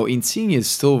 Insigne is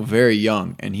still very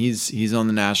young, and he's on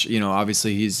the national.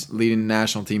 Obviously he's leading the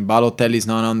national team. Balotelli's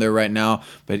not on there right now,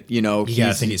 but he's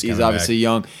obviously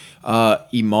young.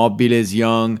 Immobile is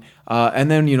young, and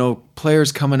then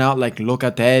players coming out like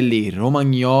Locatelli,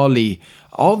 Romagnoli,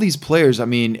 all these players. You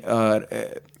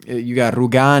got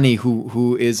Rugani,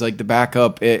 who is like the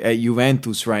backup at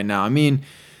Juventus right now.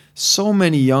 So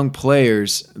many young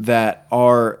players that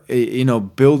are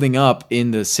building up in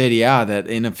the Serie A that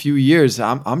in a few years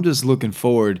I'm just looking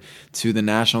forward to the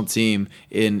national team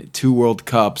in 2 World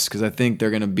Cups, because I think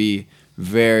they're going to be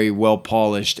very well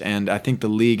polished, and I think the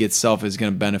league itself is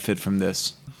going to benefit from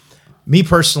this. Me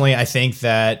personally, I think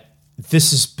that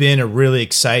this has been a really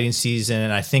exciting season,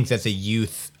 and I think that the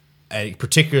youth,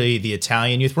 particularly the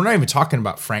Italian youth, we're not even talking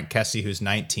about Frank Kessie, who's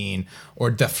 19,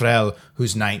 or De Frel,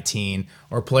 who's 19,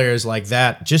 or players like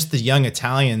that, just the young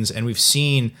Italians, and we've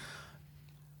seen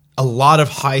a lot of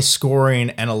high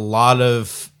scoring and a lot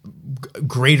of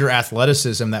greater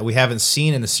athleticism that we haven't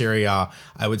seen in the Serie A,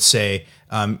 I would say,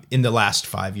 in the last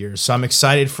 5 years. So I'm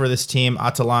excited for this team.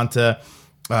 Atalanta,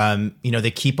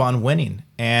 they keep on winning.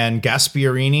 And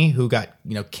Gasperini, who got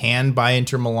canned by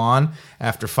Inter Milan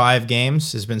after 5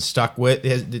 games, has been stuck with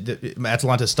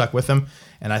Atalanta stuck with him,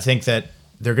 and I think that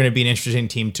they're going to be an interesting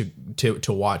team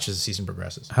to watch as the season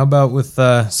progresses. How about with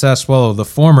Sassuolo, the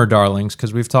former darlings?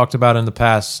 Because we've talked about in the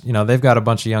past, they've got a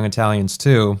bunch of young Italians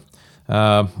too.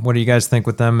 What do you guys think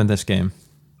with them in this game?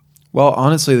 Well,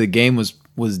 honestly, the game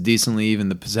was decently even.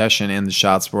 The possession and the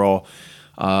shots were all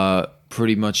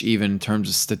pretty much even in terms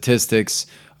of statistics.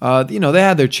 They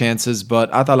had their chances,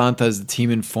 but Atalanta is the team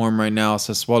in form right now.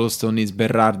 Sassuolo still needs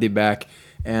Berardi back.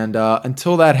 And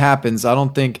until that happens, I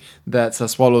don't think that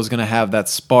Sassuolo is going to have that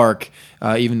spark,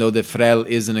 even though De Frel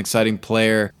is an exciting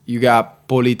player. You got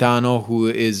Politano, who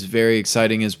is very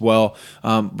exciting as well.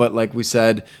 But like we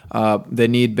said, they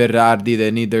need Berardi.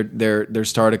 They need their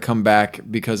star to come back,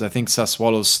 because I think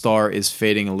Sassuolo's star is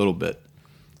fading a little bit.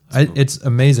 It's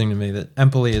amazing to me that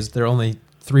Empoli they're only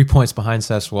 3 points behind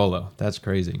Sassuolo. That's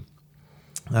crazy.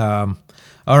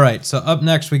 All right, so up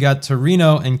next we got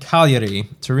Torino and Cagliari.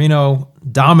 Torino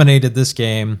dominated this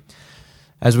game.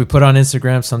 As we put on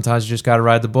Instagram, sometimes you just got to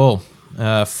ride the bull.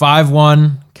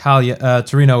 5-1,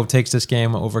 Torino takes this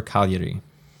game over Cagliari.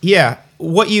 Yeah,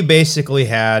 what you basically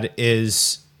had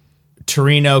is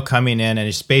Torino coming in, and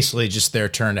it's basically just their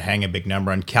turn to hang a big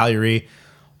number on Cagliari.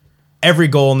 Every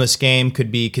goal in this game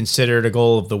could be considered a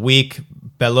goal of the week.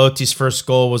 Belotti's first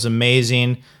goal was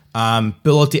amazing.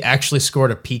 Belotti actually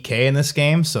scored a PK in this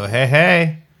game, so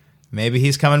hey, maybe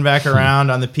he's coming back around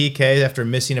on the PK after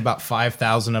missing about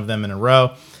 5,000 of them in a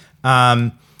row.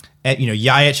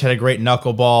 Yajic had a great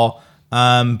knuckleball.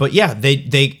 But yeah,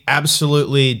 they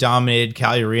absolutely dominated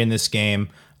Cagliari in this game.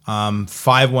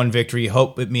 5-1 victory.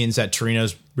 Hope it means that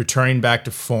Torino's returning back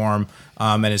to form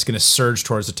and is going to surge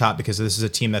towards the top, because this is a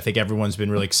team that I think everyone's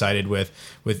been really excited with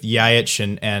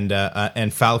Jajic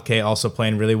and Falque also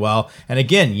playing really well. And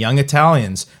again, young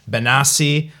Italians,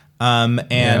 Benassi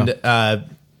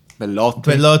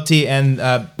Belotti and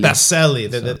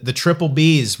Baselli, the triple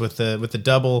Bs with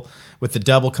the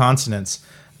double consonants.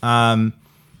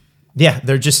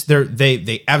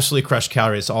 They absolutely crushed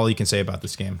Cagliari. That's all you can say about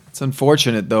this game. It's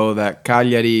unfortunate, though, that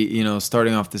Cagliari,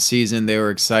 starting off the season, they were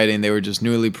exciting. They were just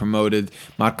newly promoted.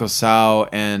 Marco Sau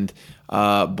and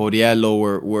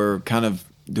Borriello were kind of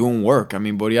doing work. I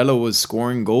mean, Borriello was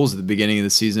scoring goals at the beginning of the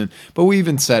season. But we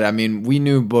even said, we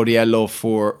knew Borriello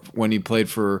for when he played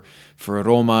for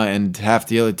Roma and half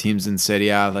the other teams in Serie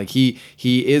A. Like, he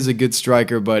is a good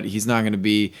striker, but he's not going to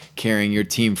be carrying your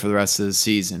team for the rest of the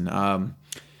season.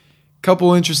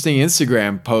 Couple interesting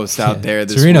Instagram posts out there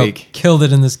this Torino week. Killed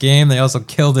it in this game. They also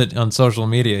killed it on social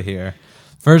media here.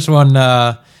 First one,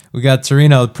 we got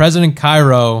Torino. President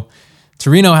Cairo.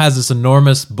 Torino has this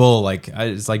enormous bull,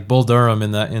 it's like Bull Durham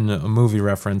in a movie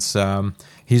reference.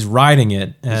 He's riding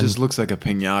it. And it just looks like a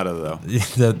piñata,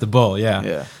 though. the bull, yeah.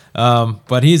 Yeah.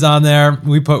 But he's on there.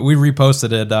 We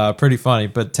reposted it. Pretty funny.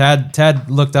 But Tad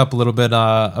looked up a little bit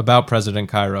about President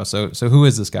Cairo. So who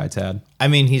is this guy, Tad? I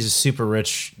mean, he's a super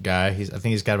rich guy. I think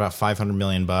he's got about $500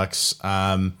 million,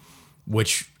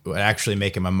 which would actually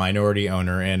make him a minority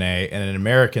owner in an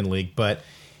American league. But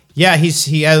yeah,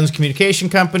 he owns a communication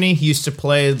company. He used to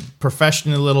play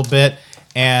professionally a little bit,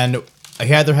 and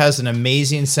he either has an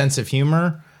amazing sense of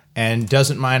humor and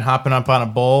doesn't mind hopping up on a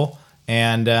bull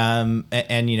and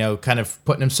kind of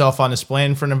putting himself on display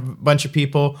in front of a bunch of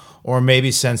people, or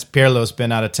maybe since Pirlo's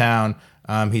been out of town,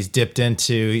 he's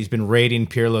been raiding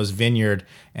Pirlo's vineyard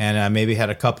and maybe had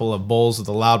a couple of bowls of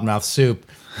the loudmouth soup,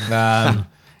 and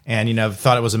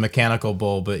thought it was a mechanical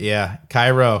bull. But yeah,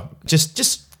 Cairo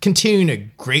just continuing a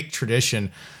great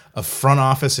tradition of front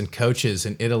office and coaches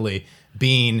in Italy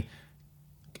being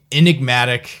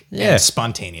enigmatic and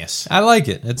spontaneous. I like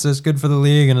it. It's good for the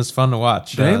league and it's fun to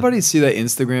watch. Did anybody see that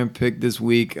Instagram pic this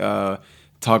week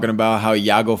talking about how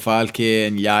Iago Falque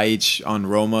and Jajic on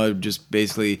Roma just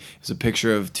basically is a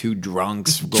picture of two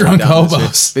drunks drunk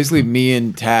hobos, basically me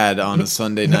and Tad on a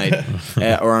Sunday night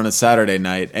or on a Saturday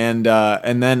night, and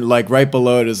then like right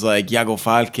below it is like Iago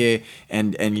Falque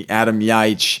and Adam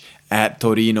Jajic at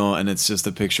Torino, and it's just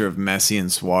a picture of Messi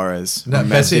and Suarez.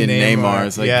 Messi and Neymar.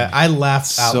 It's like, yeah, I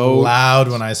laughed out loud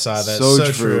when I saw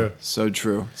that. So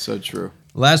true.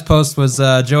 Last post was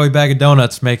Joey Bag of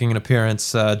Donuts making an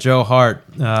appearance. Joe Hart.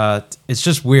 It's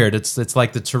just weird. It's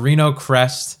like the Torino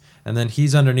crest, and then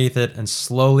he's underneath it and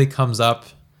slowly comes up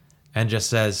and just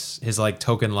says his like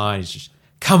token line. He's just,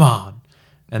 "Come on,"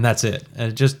 and that's it.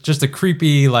 And just a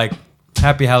creepy like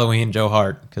Happy Halloween Joe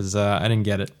Hart, because I didn't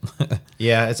get it.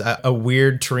 Yeah, it's a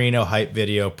weird Torino hype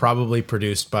video, probably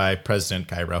produced by President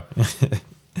Cairo.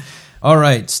 All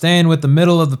right, staying with the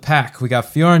middle of the pack, we got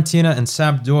Fiorentina and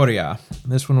Sampdoria.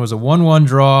 This one was a 1-1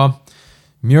 draw.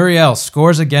 Muriel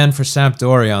scores again for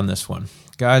Sampdoria on this one.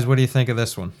 Guys, what do you think of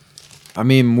this one? I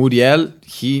mean, Muriel,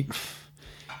 he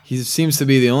seems to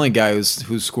be the only guy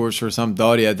who scores for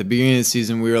Sampdoria. At the beginning of the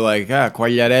season, we were like,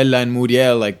 Quagliarella and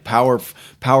Muriel, like power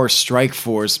strike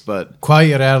force, but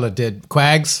Quagliarella did.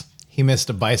 Quags, he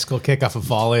missed a bicycle kick off a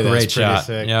volley. Great shot.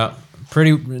 Sick. Yeah,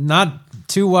 pretty not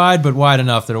too wide, but wide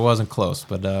enough that it wasn't close,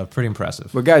 but pretty impressive.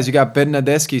 But guys, you got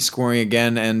Bernardeschi scoring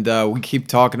again, and we keep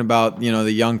talking about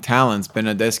the young talents.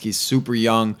 Bernardeschi's super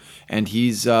young, and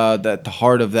he's at the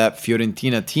heart of that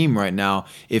Fiorentina team right now.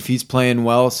 If he's playing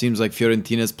well, seems like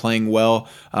Fiorentina's playing well.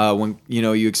 When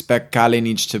you expect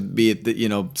Kalinic to be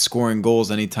at scoring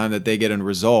goals anytime that they get a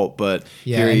result, but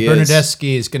here he is.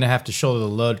 Bernardeschi is going to have to shoulder the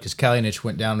load because Kalinic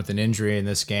went down with an injury in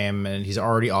this game, and he's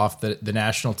already off the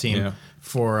national team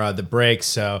for the break.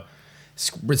 So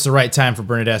it's the right time for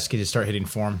Bernardeschi to start hitting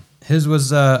form. His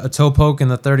was a toe poke in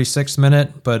the 36th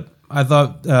minute, but I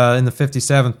thought in the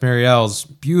 57th, Muriel's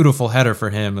beautiful header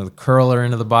for him, a curler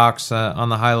into the box on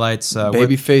the highlights.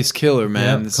 Babyface killer,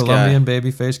 man. Yep, Colombian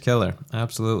babyface killer,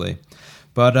 absolutely.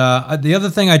 But the other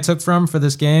thing I took for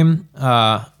this game,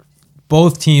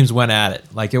 both teams went at it.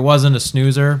 Like, it wasn't a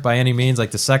snoozer by any means.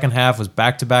 Like, the second half was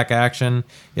back-to-back action.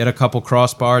 You had a couple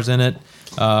crossbars in it,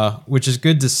 which is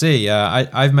good to see.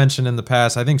 I've mentioned in the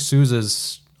past, I think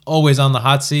Sousa's always on the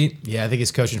hot seat. Yeah, I think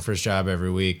he's coaching for his job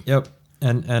every week. Yep.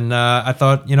 And I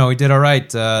thought, he did all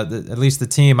right. At least the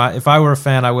team. If I were a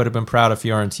fan, I would have been proud of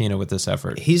Fiorentina with this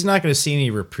effort. He's not going to see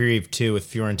any reprieve, too,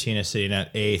 with Fiorentina sitting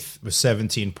at 8th with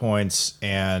 17 points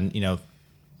and,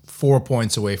 4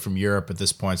 points away from Europe at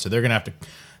this point. So they're gonna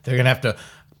have to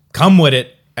come with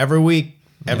it every week,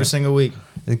 every single week.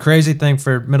 The crazy thing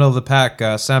for middle of the pack,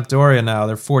 Sampdoria now,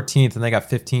 they're 14th and they got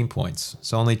 15 points.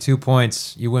 So only 2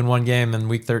 points. You win one game in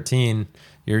week 13,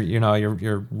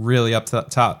 you're really up to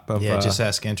top of. Yeah, just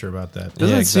ask Inter about that.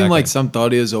 Doesn't Yeah, it seem exactly. like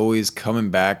Sampdoria is always coming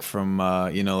back from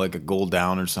like a goal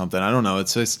down or something? I don't know.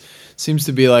 It's just seems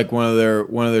to be like one of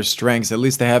their strengths. At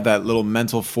least they have that little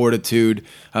mental fortitude.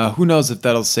 Who knows if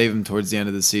that'll save them towards the end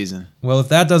of the season? Well, if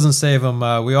that doesn't save him,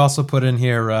 we also put in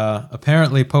here,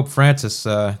 apparently Pope Francis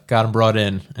got him brought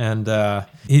in. And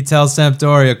he tells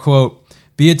Sampdoria, quote,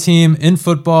 "Be a team in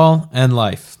football and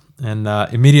life." And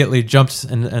immediately jumped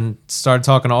and started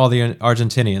talking to all the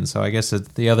Argentinians. So I guess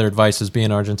the other advice is being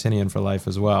Argentinian for life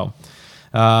as well.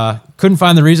 Couldn't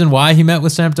find the reason why he met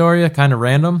with Sampdoria. Kind of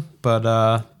random,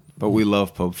 but we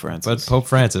love Pope Francis. But Pope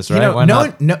Francis, right? You know, Why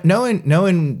not?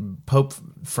 knowing Pope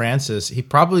Francis, he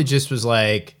probably just was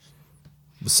like,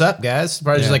 "What's up, guys?"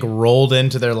 Probably just like rolled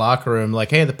into their locker room, like,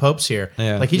 "Hey, the Pope's here."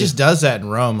 Yeah. Like he just does that in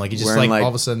Rome. Like he just Wearing like all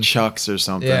of a sudden, Chucks or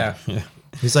something. yeah.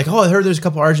 He's like, "Oh, I heard there's a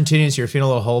couple Argentinians here feeling a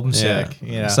little homesick."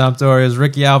 Yeah. Sampdoria's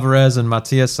Ricky Alvarez and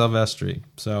Matias Silvestri.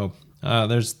 So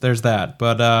there's that.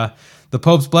 But the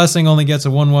Pope's blessing only gets a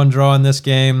 1-1 draw in this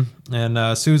game, and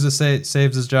Sousa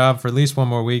saves his job for at least one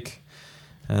more week,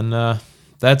 and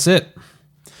that's it.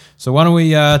 So why don't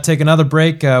we take another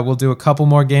break? We'll do a couple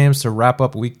more games to wrap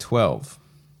up Week 12.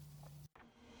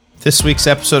 This week's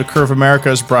episode of Curve America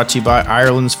is brought to you by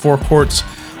Ireland's Four Courts.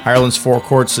 Ireland's Four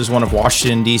Courts is one of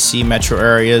Washington, D.C. metro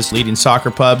area's leading soccer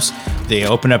pubs. They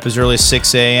open up as early as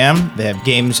 6 a.m. They have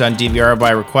games on DVR by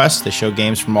request. They show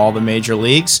games from all the major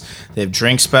leagues. They have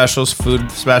drink specials, food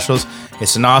specials.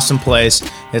 It's an awesome place.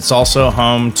 It's also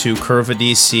home to Curva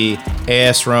DC,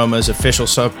 AS Roma's official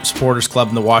supporters club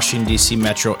in the Washington, D.C.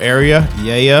 metro area.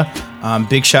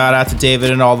 Big shout out to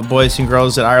David and all the boys and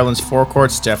girls at Ireland's Four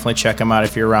Courts. Definitely check them out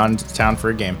if you're around town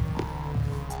for a game.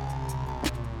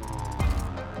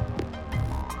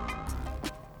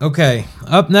 Okay,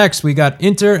 up next we got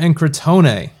Inter and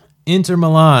Crotone. Inter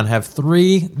Milan have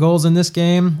 3 goals in this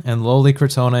game, and lowly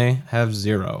Crotone have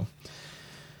 0.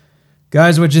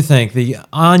 Guys, what'd you think? The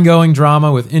ongoing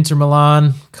drama with Inter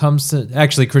Milan comes to...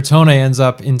 Actually, Crotone ends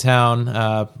up in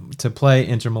town to play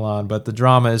Inter Milan, but the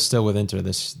drama is still with Inter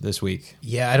this week.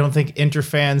 Yeah, I don't think Inter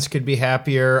fans could be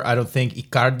happier. I don't think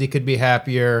Icardi could be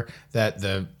happier that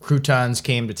the croutons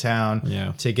came to town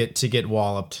to get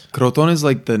walloped. Crotone is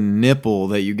like the nipple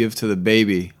that you give to the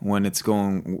baby when it's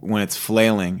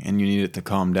flailing and you need it to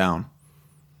calm down.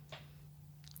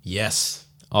 Yes.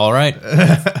 All right.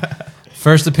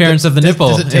 First appearance of the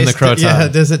nipple in the croton. Yeah,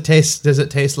 does it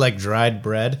taste like dried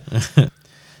bread?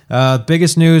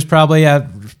 Biggest news probably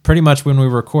pretty much when we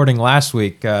were recording last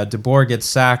week. De Boer gets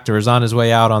sacked or is on his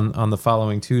way out on the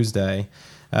following Tuesday.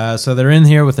 So they're in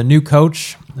here with a new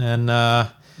coach and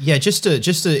just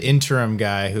an interim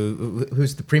guy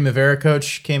who's the Primavera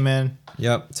coach came in.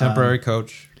 Yep, temporary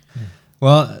coach.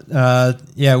 Well,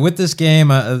 with this game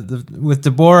with De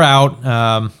Boer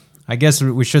out. I guess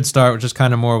we should start just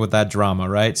kind of more with that drama,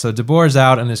 right? So De Boer's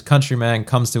out and his countryman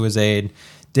comes to his aid.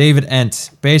 David Ent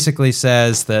basically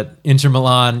says that Inter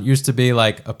Milan used to be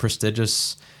like a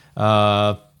prestigious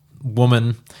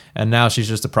woman, and now she's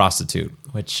just a prostitute,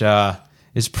 which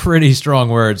is pretty strong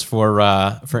words for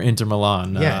Inter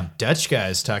Milan. Yeah, Dutch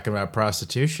guys talking about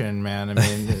prostitution, man. I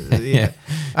mean,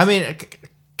 I mean,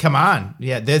 come on.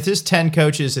 Yeah, there's 10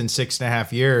 coaches in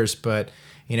 6.5 years, but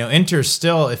Inter's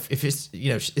still if it's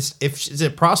if it's a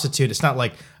prostitute, it's not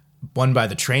like one by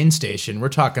the train station. We're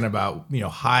talking about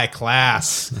high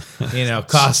class,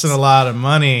 costing a lot of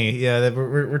money. Yeah,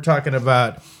 we're talking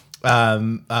about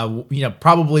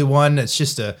probably one that's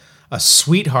just a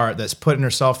sweetheart that's putting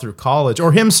herself through college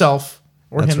or himself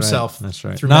That's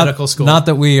right. through medical school. Not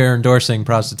that we are endorsing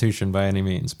prostitution by any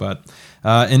means, but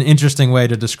an interesting way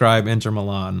to describe Inter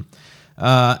Milan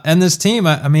and this team.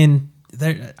 I mean.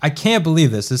 I can't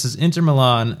believe this. This is Inter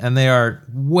Milan, and they are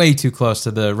way too close to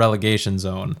the relegation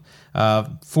zone.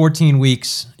 14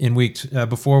 weeks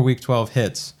before Week 12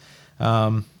 hits.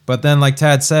 But then, like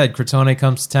Tad said, Crotone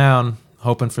comes to town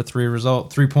hoping for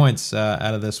 3 points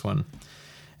out of this one.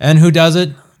 And who does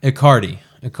it? Icardi.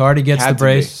 Icardi gets the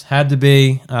brace. Had to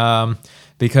be.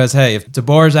 Because, hey, if De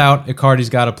Boer's out,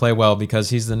 Icardi's got to play well because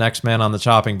he's the next man on the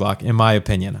chopping block, in my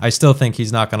opinion. I still think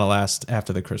he's not going to last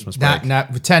after the Christmas break.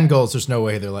 Not with 10 goals, there's no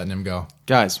way they're letting him go.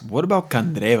 Guys, what about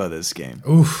Candreva this game?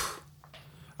 Oof.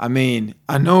 I mean,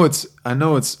 I know it's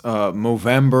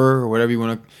Movember or whatever you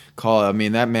want to call it. I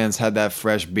mean, that man's had that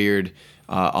fresh beard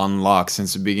unlocked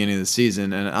since the beginning of the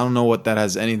season. And I don't know what that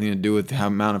has anything to do with the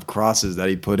amount of crosses that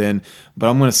he put in, but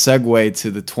I'm going to segue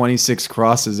to the 26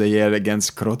 crosses that he had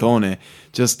against Crotone.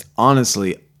 Just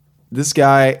honestly, this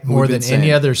guy... More than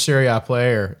any other Serie A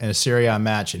player in a Serie A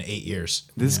match in 8 years.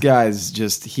 This guy's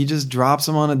he just drops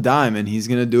him on a dime, and he's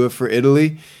going to do it for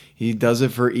Italy. He does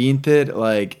it for Inter.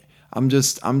 Like, I'm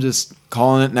just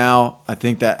calling it now. I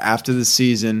think that after the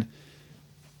season,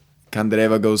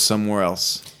 Candreva goes somewhere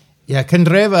else. Yeah,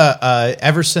 Candreva,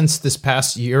 ever since this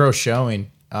past Euro showing,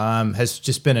 has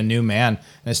just been a new man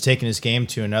and has taken his game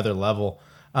to another level.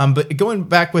 But going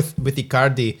back with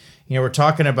Icardi, we're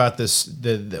talking about this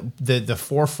the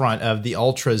forefront of the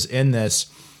ultras in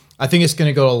this. I think it's going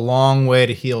to go a long way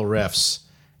to heal rifts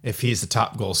if he's the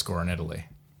top goal scorer in Italy.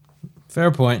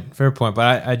 Fair point.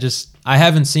 But I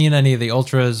haven't seen any of the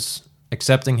ultras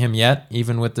accepting him yet,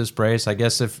 even with this brace. I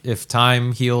guess if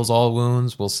time heals all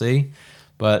wounds, we'll see.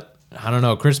 But I don't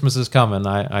know. Christmas is coming.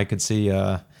 I could see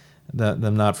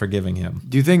them not forgiving him.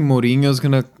 Do you think Mourinho's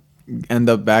going to end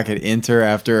up back at Inter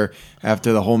after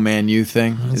the whole Man U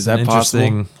thing? Is that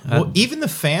possible? Well, even the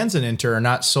fans in Inter are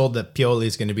not sold that Pioli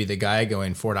is going to be the guy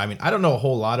going forward. I mean, I don't know a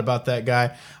whole lot about that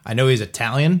guy. I know he's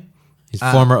Italian. He's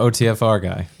former OTFR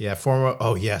guy. Yeah, former.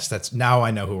 Oh yes, that's now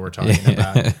I know who we're talking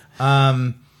about.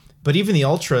 But even the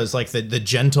ultras, like the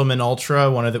gentleman ultra,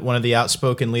 one of the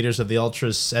outspoken leaders of the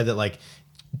ultras said that like,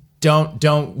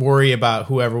 don't worry about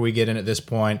whoever we get in at this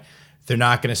point. They're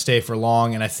not going to stay for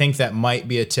long, and I think that might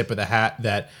be a tip of the hat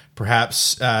that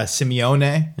perhaps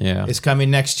Simeone is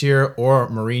coming next year, or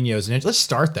Mourinho's. And let's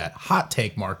start that hot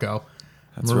take, Marco.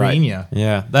 That's Mourinho. Right.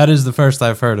 Yeah, that is the first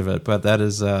I've heard of it, but that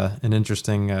is an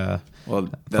interesting. Well,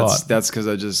 thought. that's because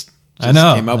I just I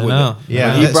know, came up I with know. it.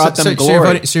 Yeah, But he brought them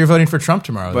glory. So you're voting for Trump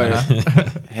tomorrow? But then, huh?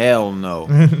 hell no.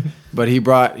 But he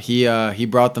brought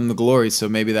them the glory, so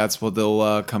maybe that's what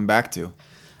they'll come back to.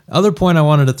 Other point I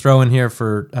wanted to throw in here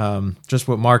for just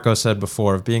what Marco said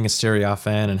before of being a Serie A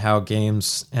fan and how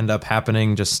games end up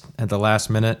happening just at the last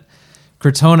minute.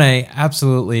 Crotone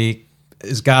absolutely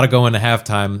has got to go into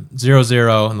halftime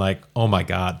 0-0 and like, oh my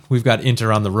God, we've got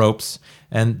Inter on the ropes.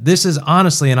 And this is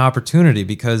honestly an opportunity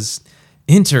because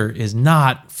Inter is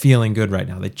not feeling good right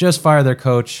now. They just fired their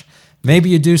coach. Maybe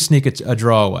you do sneak a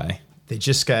draw away. They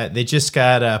just got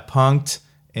punked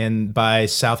by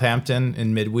Southampton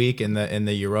in midweek in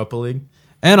the Europa League.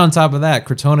 And on top of that,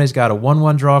 Crotone's got a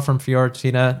 1-1 draw from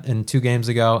Fiorentina in 2 games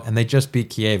ago, and they just beat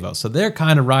Chievo. So they're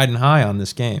kind of riding high on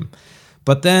this game.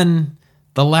 But then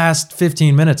the last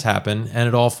 15 minutes happen, and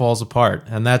it all falls apart.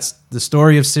 And that's the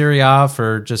story of Serie A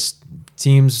for just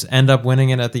teams end up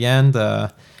winning it at the end.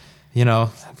 That's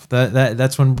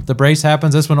when the brace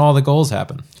happens. That's when all the goals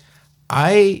happen.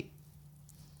 I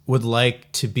would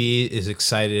like to be as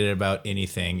excited about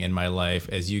anything in my life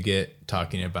as you get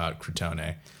talking about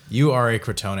Crotone. You are a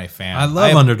Crotone fan. I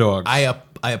love underdogs. I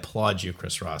applaud you,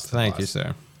 Chris Ross. Thank you,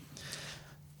 sir.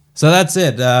 So that's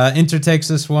it. Inter takes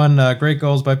this one. Great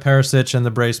goals by Perisic and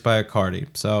the brace by Icardi.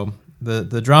 So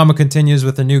the drama continues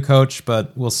with the new coach,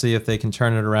 but we'll see if they can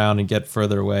turn it around and get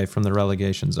further away from the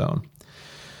relegation zone.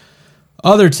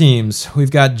 Other teams,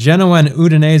 we've got Genoa and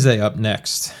Udinese up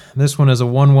next. This one is a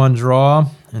 1-1 draw,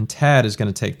 and Tad is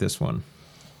going to take this one.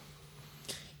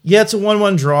 Yeah, it's a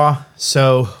 1-1 draw,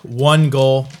 so 1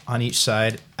 goal on each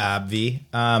side, Abvi.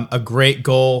 A great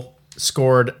goal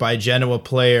scored by Genoa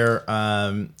player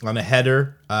on a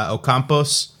header,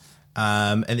 Ocampos,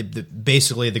 and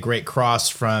basically the great cross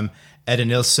from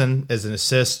Edenilson as an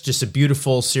assist. Just a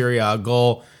beautiful Serie A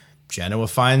goal. Genoa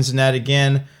finds the net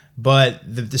again. But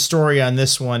the story on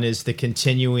this one is the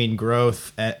continuing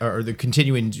growth or the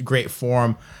continuing great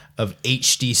form of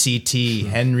HDCT,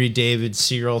 Henry David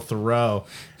Cyril Thoreau.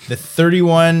 The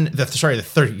 31.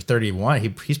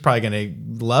 He's probably going to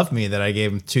love me that I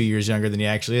gave him 2 years younger than he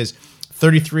actually is.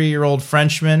 33-year-old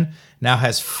Frenchman now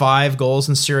has 5 goals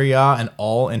in Serie A and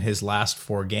all in his last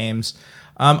 4 games.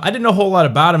 I didn't know a whole lot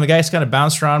about him. The guy's kind of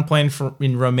bounced around playing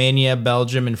in Romania,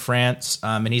 Belgium, and France,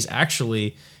 and he's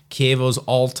actually Chievo's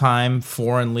all-time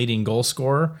foreign leading goal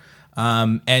scorer.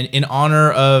 And in honor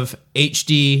of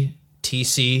HDCT,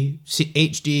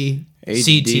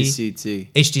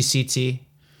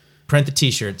 print the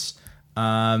t-shirts.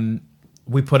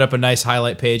 We put up a nice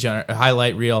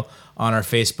highlight reel on our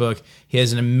Facebook. He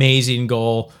has an amazing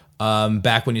goal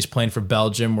back when he's playing for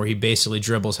Belgium where he basically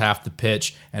dribbles half the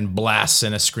pitch and blasts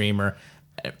in a screamer.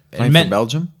 Playing for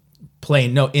Belgium?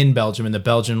 In Belgium, in the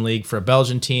Belgian league for a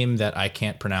Belgian team that I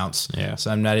can't pronounce. Yeah.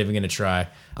 So I'm not even going to try.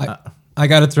 I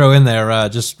got to throw in there,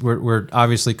 we're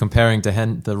obviously comparing to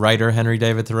the writer Henry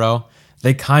David Thoreau.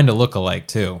 They kind of look alike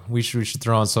too. We should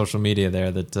throw on social media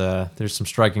there that there's some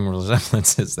striking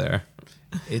resemblances there.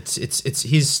 It's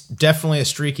he's definitely a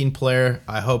streaking player.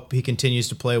 I hope he continues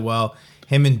to play well.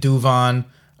 Him and Duvan,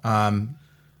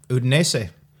 Udinese.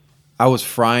 I was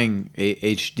frying a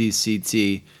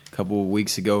HDCT a couple of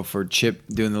weeks ago for Chip,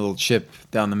 doing the little chip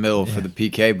down the middle for the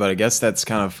PK, but I guess that's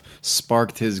kind of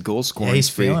sparked his goal scoring. Yeah, he's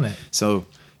spree. feeling it. So,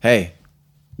 hey,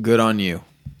 good on you.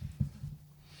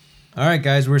 All right,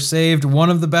 guys, we're saved one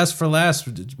of the best for last.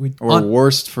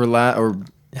 Worst for last, or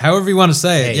however you want to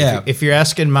say it. Hey, Yeah. if you're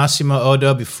asking Massimo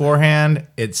Odo beforehand,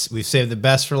 we've saved the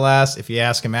best for last. If you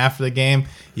ask him after the game,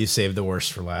 you saved the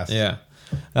worst for last. Yeah.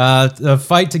 A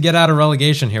fight to get out of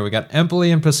relegation here. We got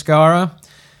Empoli and Pescara,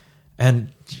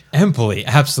 and Empoli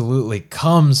absolutely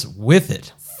comes with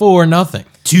it 4-0.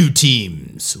 2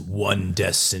 teams, 1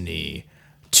 destiny.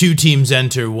 2 teams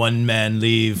enter, 1 man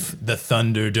leave the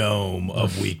Thunderdome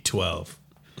of Week 12.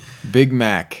 Big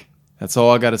Mac. That's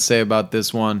all I got to say about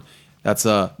this one. That's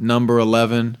a number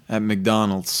 11 at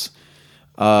McDonald's.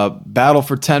 Battle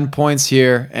for 10 points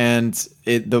here, and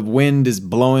the wind is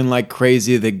blowing like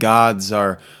crazy. The gods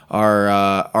are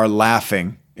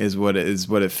laughing, is what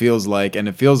it feels like, and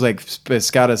it feels like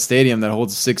Pescara Stadium that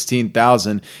holds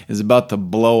 16,000 is about to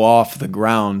blow off the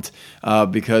ground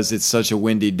because it's such a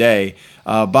windy day.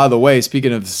 By the way,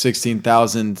 speaking of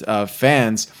 16,000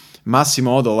 fans,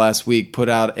 Massimo Odo last week put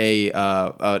out an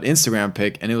Instagram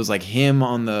pic, and it was like him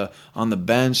on the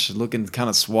bench looking kind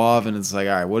of suave, and it's like,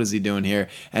 all right, what is he doing here?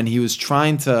 And he was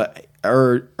trying to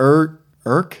urge.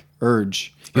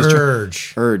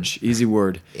 Easy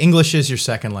word. English is your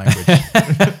second language.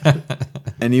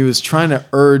 And he was trying to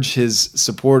urge his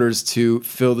supporters to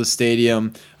fill the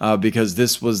stadium because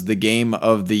this was the game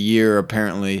of the year,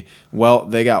 apparently. Well,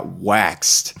 they got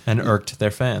waxed. And irked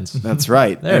their fans. That's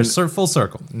right. There's full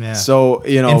circle. Yeah. So,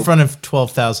 in front of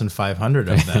 12,500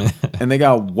 of them. And they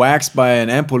got waxed by an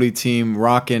Empoli team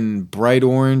rocking bright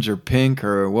orange or pink,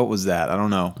 or what was that? I don't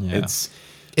know. Yeah.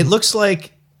 It looks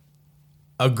like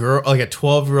a girl, like a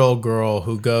 12-year-old girl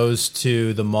who goes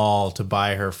to the mall to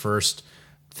buy her first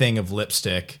thing of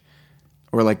lipstick.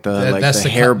 Or like the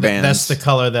hair bands. That's the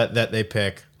color that they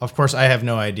pick. Of course, I have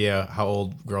no idea how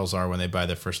old girls are when they buy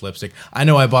their first lipstick. I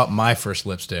know I bought my first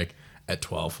lipstick at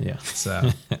 12. Yeah. So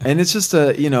And it's just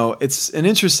it's an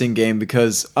interesting game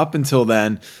because up until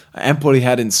then, Empoli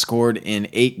hadn't scored in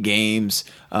 8 games.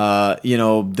 The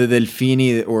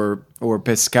Delfini or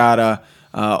Pescara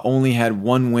only had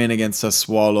 1 win against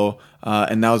Sassuolo,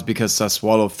 and that was because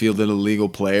Sassuolo fielded a legal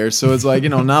player. So it's like,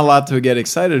 not a lot to get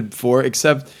excited for,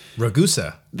 except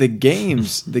Ragusa. the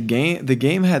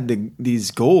game had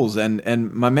these goals,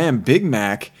 and my man Big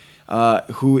Mac,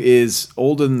 who is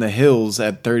older than the hills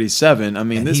at 37. I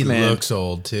mean, And this he man looks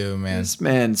old too, man. This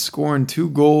man scoring 2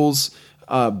 goals,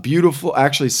 beautiful.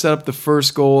 Actually, set up the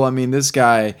first goal. I mean, this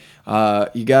guy,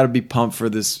 you got to be pumped for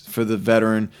the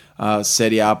veteran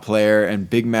Serie A player, and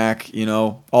Big Mac.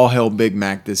 All hail Big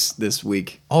Mac this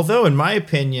week. Although, in my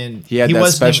opinion, He had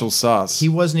that special sauce. He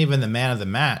wasn't even the man of the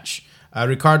match.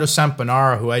 Ricardo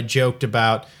Sampanaro, who I joked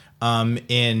about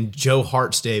in Joe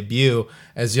Hart's debut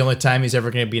as the only time he's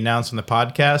ever going to be announced on the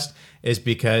podcast, is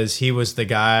because he was the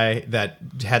guy that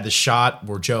had the shot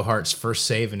where Joe Hart's first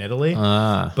save in Italy.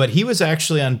 But he was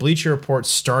actually on Bleacher Report's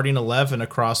starting 11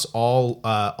 across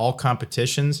all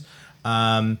competitions.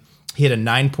 He had a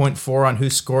 9.4 on who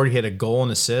scored. He had a goal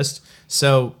and assist.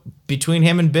 So between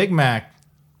him and Big Mac,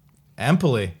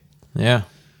 Empoli. Yeah.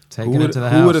 Taking it to the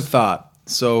house. Who would have thought?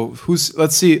 So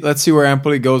let's see where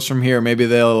Empoli goes from here. Maybe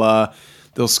they'll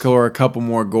score a couple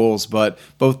more goals, but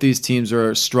both these teams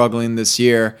are struggling this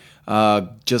year.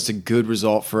 Just a good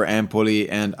result for Empoli,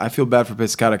 and I feel bad for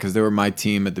Pescara because they were my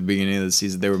team at the beginning of the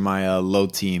season. They were my low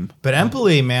team. But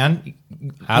Empoli, man,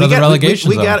 out of the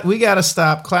relegation zone. We got to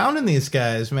stop clowning these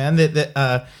guys, man.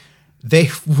 They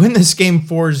win this game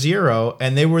 4-0,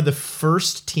 and they were the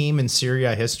first team in Serie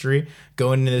A history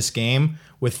going into this game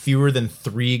with fewer than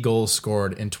 3 goals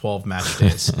scored in 12 match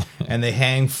days. And they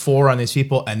hang 4 on these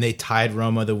people, and they tied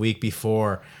Roma the week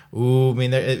before. Ooh, I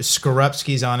mean,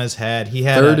 Skorupski's on his head. He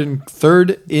had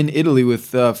third in Italy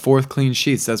with 4th clean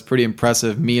sheets. That's pretty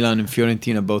impressive. Milan and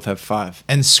Fiorentina both have 5.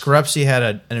 And Skorupski had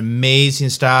an amazing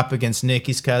stop against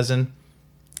Nicky's cousin,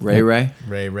 Ray.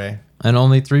 And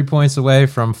only 3 points away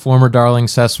from former darling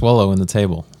Sassuolo in the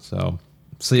table. So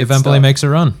see if Empoli makes a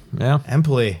run. Yeah.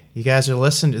 Empoli, you guys are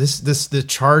listening to this. The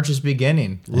charge is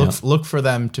beginning. Look for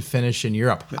them to finish in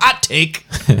Europe. Hot take.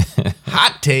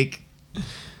 Hot take.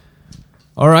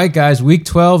 All right, guys. Week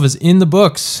 12 is in the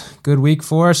books. Good week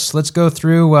for us. Let's go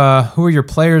through who are your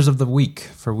players of the week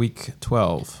for week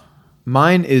 12.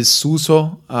 Mine is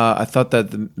Suso. I thought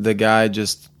that the guy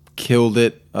just killed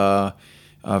it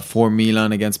for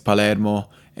Milan against Palermo.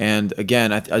 And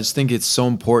again, I just think it's so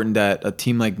important that a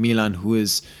team like Milan, who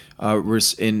is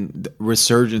in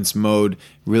resurgence mode,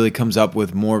 really comes up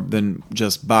with more than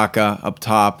just Baca up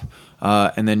top.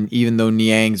 And then even though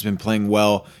Niang's been playing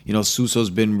well, Suso's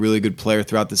been a really good player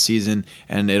throughout the season,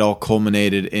 and it all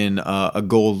culminated in a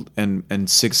goal and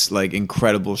 6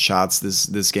 incredible shots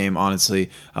this game. Honestly,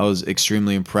 I was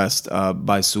extremely impressed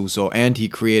by Suso, and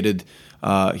he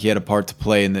had a part to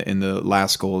play in the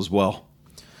last goal as well.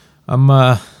 I'm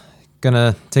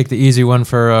gonna take the easy one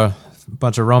for a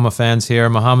bunch of Roma fans here.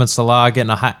 Mohamed Salah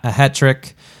getting a hat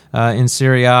trick in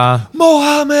Serie A.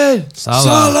 Mohamed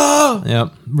Salah.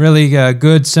 Yep, really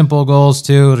good, simple goals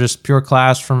too. Just pure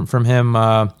class from him.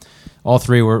 All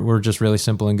 3 were just really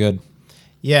simple and good.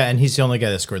 Yeah, and he's the only guy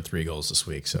that scored 3 goals this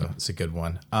week, so it's a good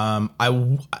one.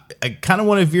 I kind of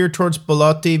want to veer towards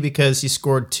Belotti because he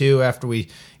scored 2 after we,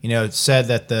 said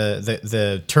that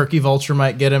the turkey vulture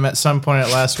might get him at some point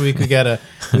last week. We gotta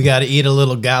eat a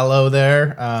little gallo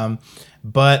there.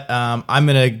 But I'm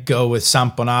gonna go with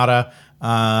Samponara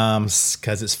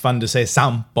because it's fun to say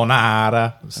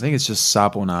Samponara. I think it's just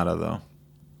Saponara though.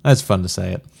 That's fun to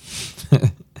say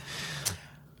it.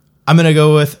 I'm going to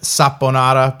go with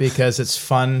Saponara because it's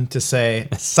fun to say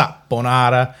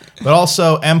Saponara. But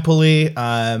also Empoli,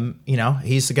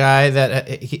 he's the guy that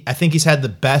I think he's had the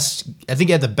best. I think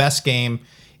he had the best game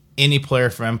any player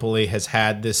from Empoli has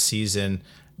had this season,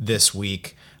 this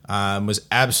week. Was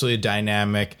absolutely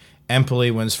dynamic.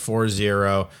 Empoli wins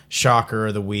 4-0. Shocker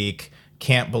of the week.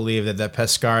 Can't believe that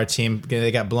Pescara team,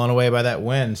 they got blown away by that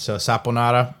win. So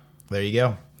Saponara, there you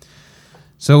go.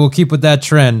 So we'll keep with that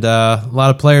trend. A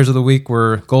lot of players of the week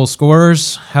were goal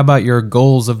scorers. How about your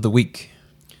goals of the week?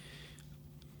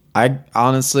 I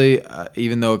honestly,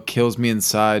 even though it kills me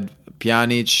inside,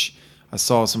 Pjanic, I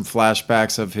saw some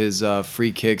flashbacks of his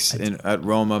free kicks at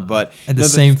Roma, but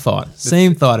same thought.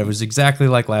 It was exactly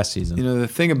like last season. The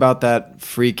thing about that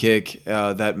free kick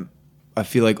that I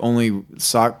feel like only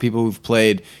people who've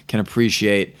played can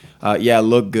appreciate. It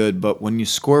looked good, but when you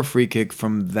score a free kick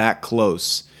from that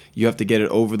close, you have to get it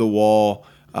over the wall.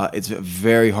 It's a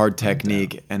very hard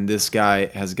technique, and this guy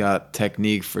has got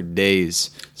technique for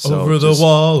days. So over the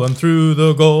wall and through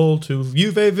the goal to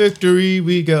Juve victory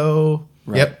we go.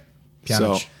 Right. Yep.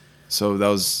 Pjanic. So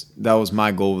that was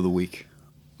my goal of the week.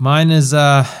 Mine is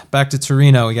back to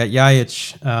Torino. We got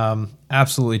Jajic,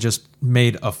 absolutely just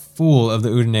made a fool of the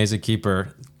Udinese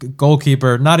keeper.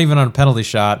 Goalkeeper, not even on a penalty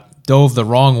shot, dove the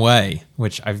wrong way,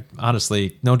 which I've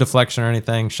honestly, no deflection or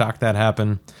anything. Shocked that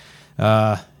happened.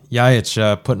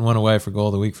 Jajic putting one away for goal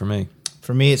of the week for me.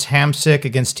 For me, it's Hamsik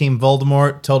against Team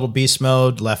Voldemort. Total beast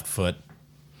mode, left foot.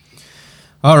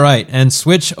 All right, and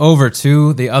switch over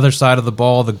to the other side of the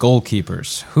ball, the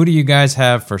goalkeepers. Who do you guys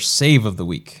have for save of the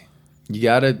week? You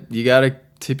gotta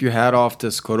tip your hat off to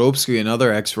Skorupski,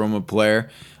 another ex-Roma player,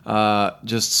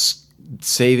 just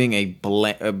saving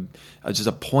just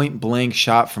a point-blank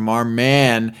shot from our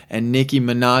man and Nicki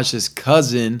Minaj's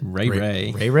cousin, Ray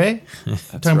Ray.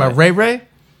 Talking about Ray?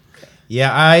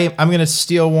 Yeah, I'm going to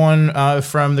steal one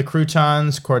from the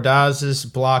Croutons. Cordaz's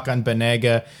block on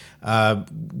Banega.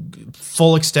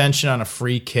 Full extension on a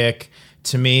free kick.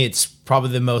 To me, it's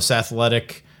probably the most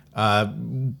athletic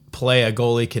play a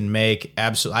goalie can make.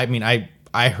 Absolutely. I mean,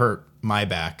 I hurt my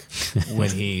back when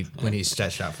he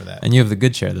stretched out for that. And you have the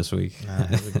good chair this week. I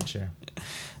have a good chair.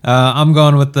 I'm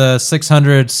going with the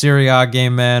 600 Serie A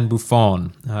game man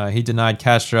Buffon. He denied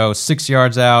Castro 6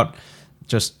 yards out.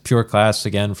 Just pure class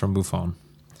again from Buffon.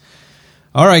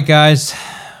 All right, guys.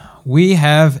 We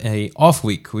have a off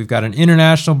week. We've got an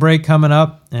international break coming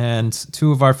up, and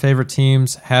 2 of our favorite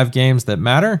teams have games that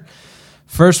matter.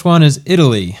 First one is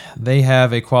Italy. They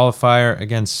have a qualifier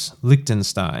against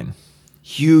Liechtenstein.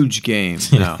 Huge game.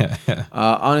 No.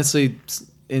 Honestly,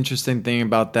 interesting thing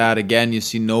about that, again, you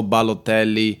see no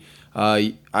Balotelli.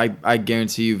 I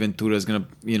guarantee you Ventura is going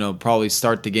to, probably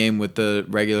start the game with the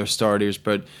regular starters,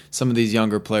 but some of these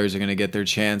younger players are going to get their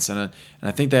chance, and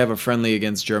I think they have a friendly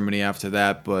against Germany after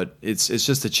that, but it's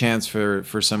just a chance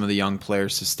for some of the young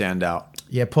players to stand out.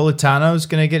 Yeah, Politano is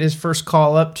going to get his first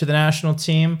call up to the national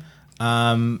team.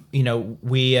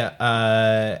 We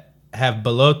have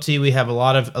Belotti. We have a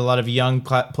lot of young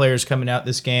players coming out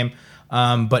this game,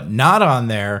 but not on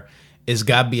there is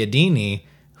Gabbiadini,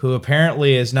 who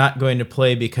apparently is not going to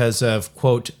play because of,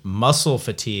 quote, muscle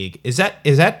fatigue. Is that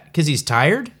because he's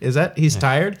tired? Is that he's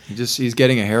tired? He's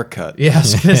getting a haircut. Yeah, I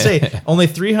was going to say, only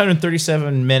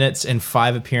 337 minutes and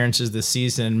 5 appearances this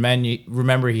season. And man, you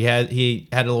remember he had a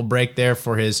little break there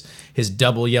for his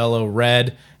double yellow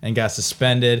red and got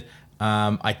suspended.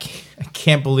 I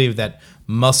can't believe that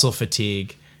muscle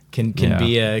fatigue can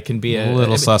be a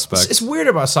little suspect. It's weird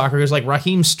about soccer because like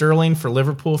Raheem Sterling for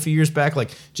Liverpool a few years back,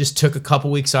 like just took a couple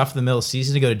weeks off in the middle of the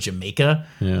season to go to Jamaica.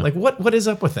 Yeah. Like what is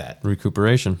up with that?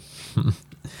 Recuperation.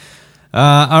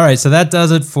 All right, so that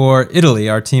does it for Italy,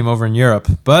 our team over in Europe.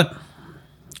 But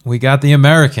we got the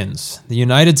Americans. The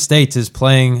United States is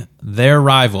playing their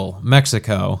rival,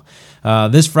 Mexico,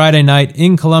 this Friday night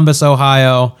in Columbus,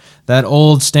 Ohio. That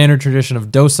old standard tradition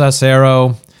of Dos a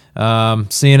Cero.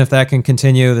 Seeing if that can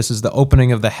continue. This is the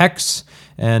opening of the Hex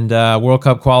and World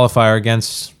Cup qualifier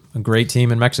against a great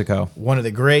team in Mexico. One of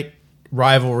the great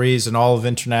rivalries in all of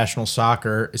international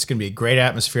soccer. It's going to be a great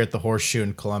atmosphere at the Horseshoe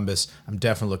in Columbus. I'm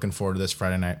definitely looking forward to this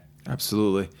Friday night.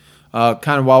 Absolutely. Kind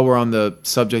of while we're on the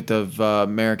subject of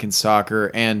American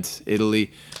soccer and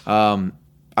Italy,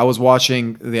 I was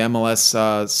watching the MLS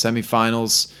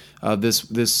semifinals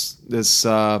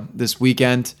this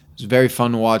weekend. It was very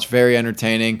fun to watch, very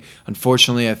entertaining.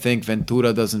 Unfortunately, I think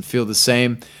Ventura doesn't feel the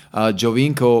same.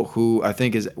 Jovinko, who I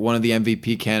think is one of the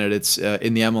MVP candidates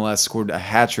in the MLS, scored a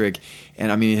hat-trick.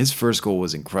 And, I mean, his first goal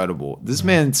was incredible. This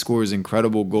man scores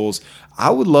incredible goals. I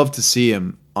would love to see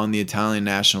him on the Italian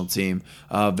national team.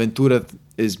 Ventura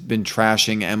has been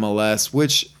trashing MLS,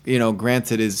 which,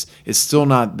 granted is still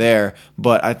not there,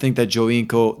 but I think that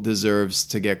Jovinko deserves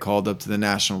to get called up to the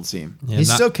national team. Yeah,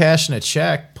 he's still cashing a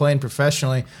check, playing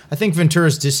professionally. I think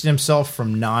Ventura's distanced himself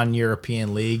from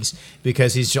non-European leagues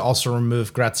because he's also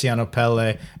removed Graziano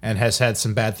Pelle and has had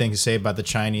some bad things to say about the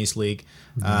Chinese league.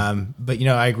 But,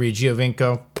 I agree,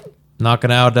 Giovinco.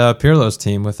 Knocking out Pirlo's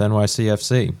team with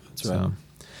NYCFC. That's right.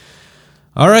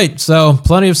 All right, so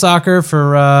plenty of soccer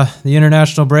for the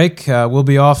international break. We'll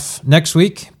be off next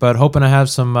week, but hoping to have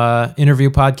some interview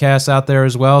podcasts out there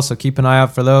as well, so keep an eye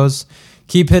out for those.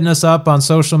 Keep hitting us up on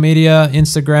social media,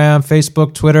 Instagram,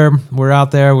 Facebook, Twitter. We're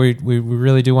out there. We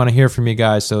really do want to hear from you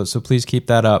guys, so please keep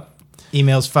that up.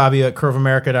 Emails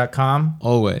Fabio@curveamerica.com.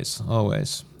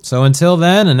 Always. So until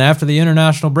then, and after the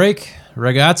international break,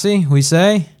 ragazzi, we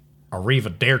say...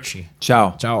 Arrivederci.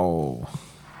 Ciao. Ciao.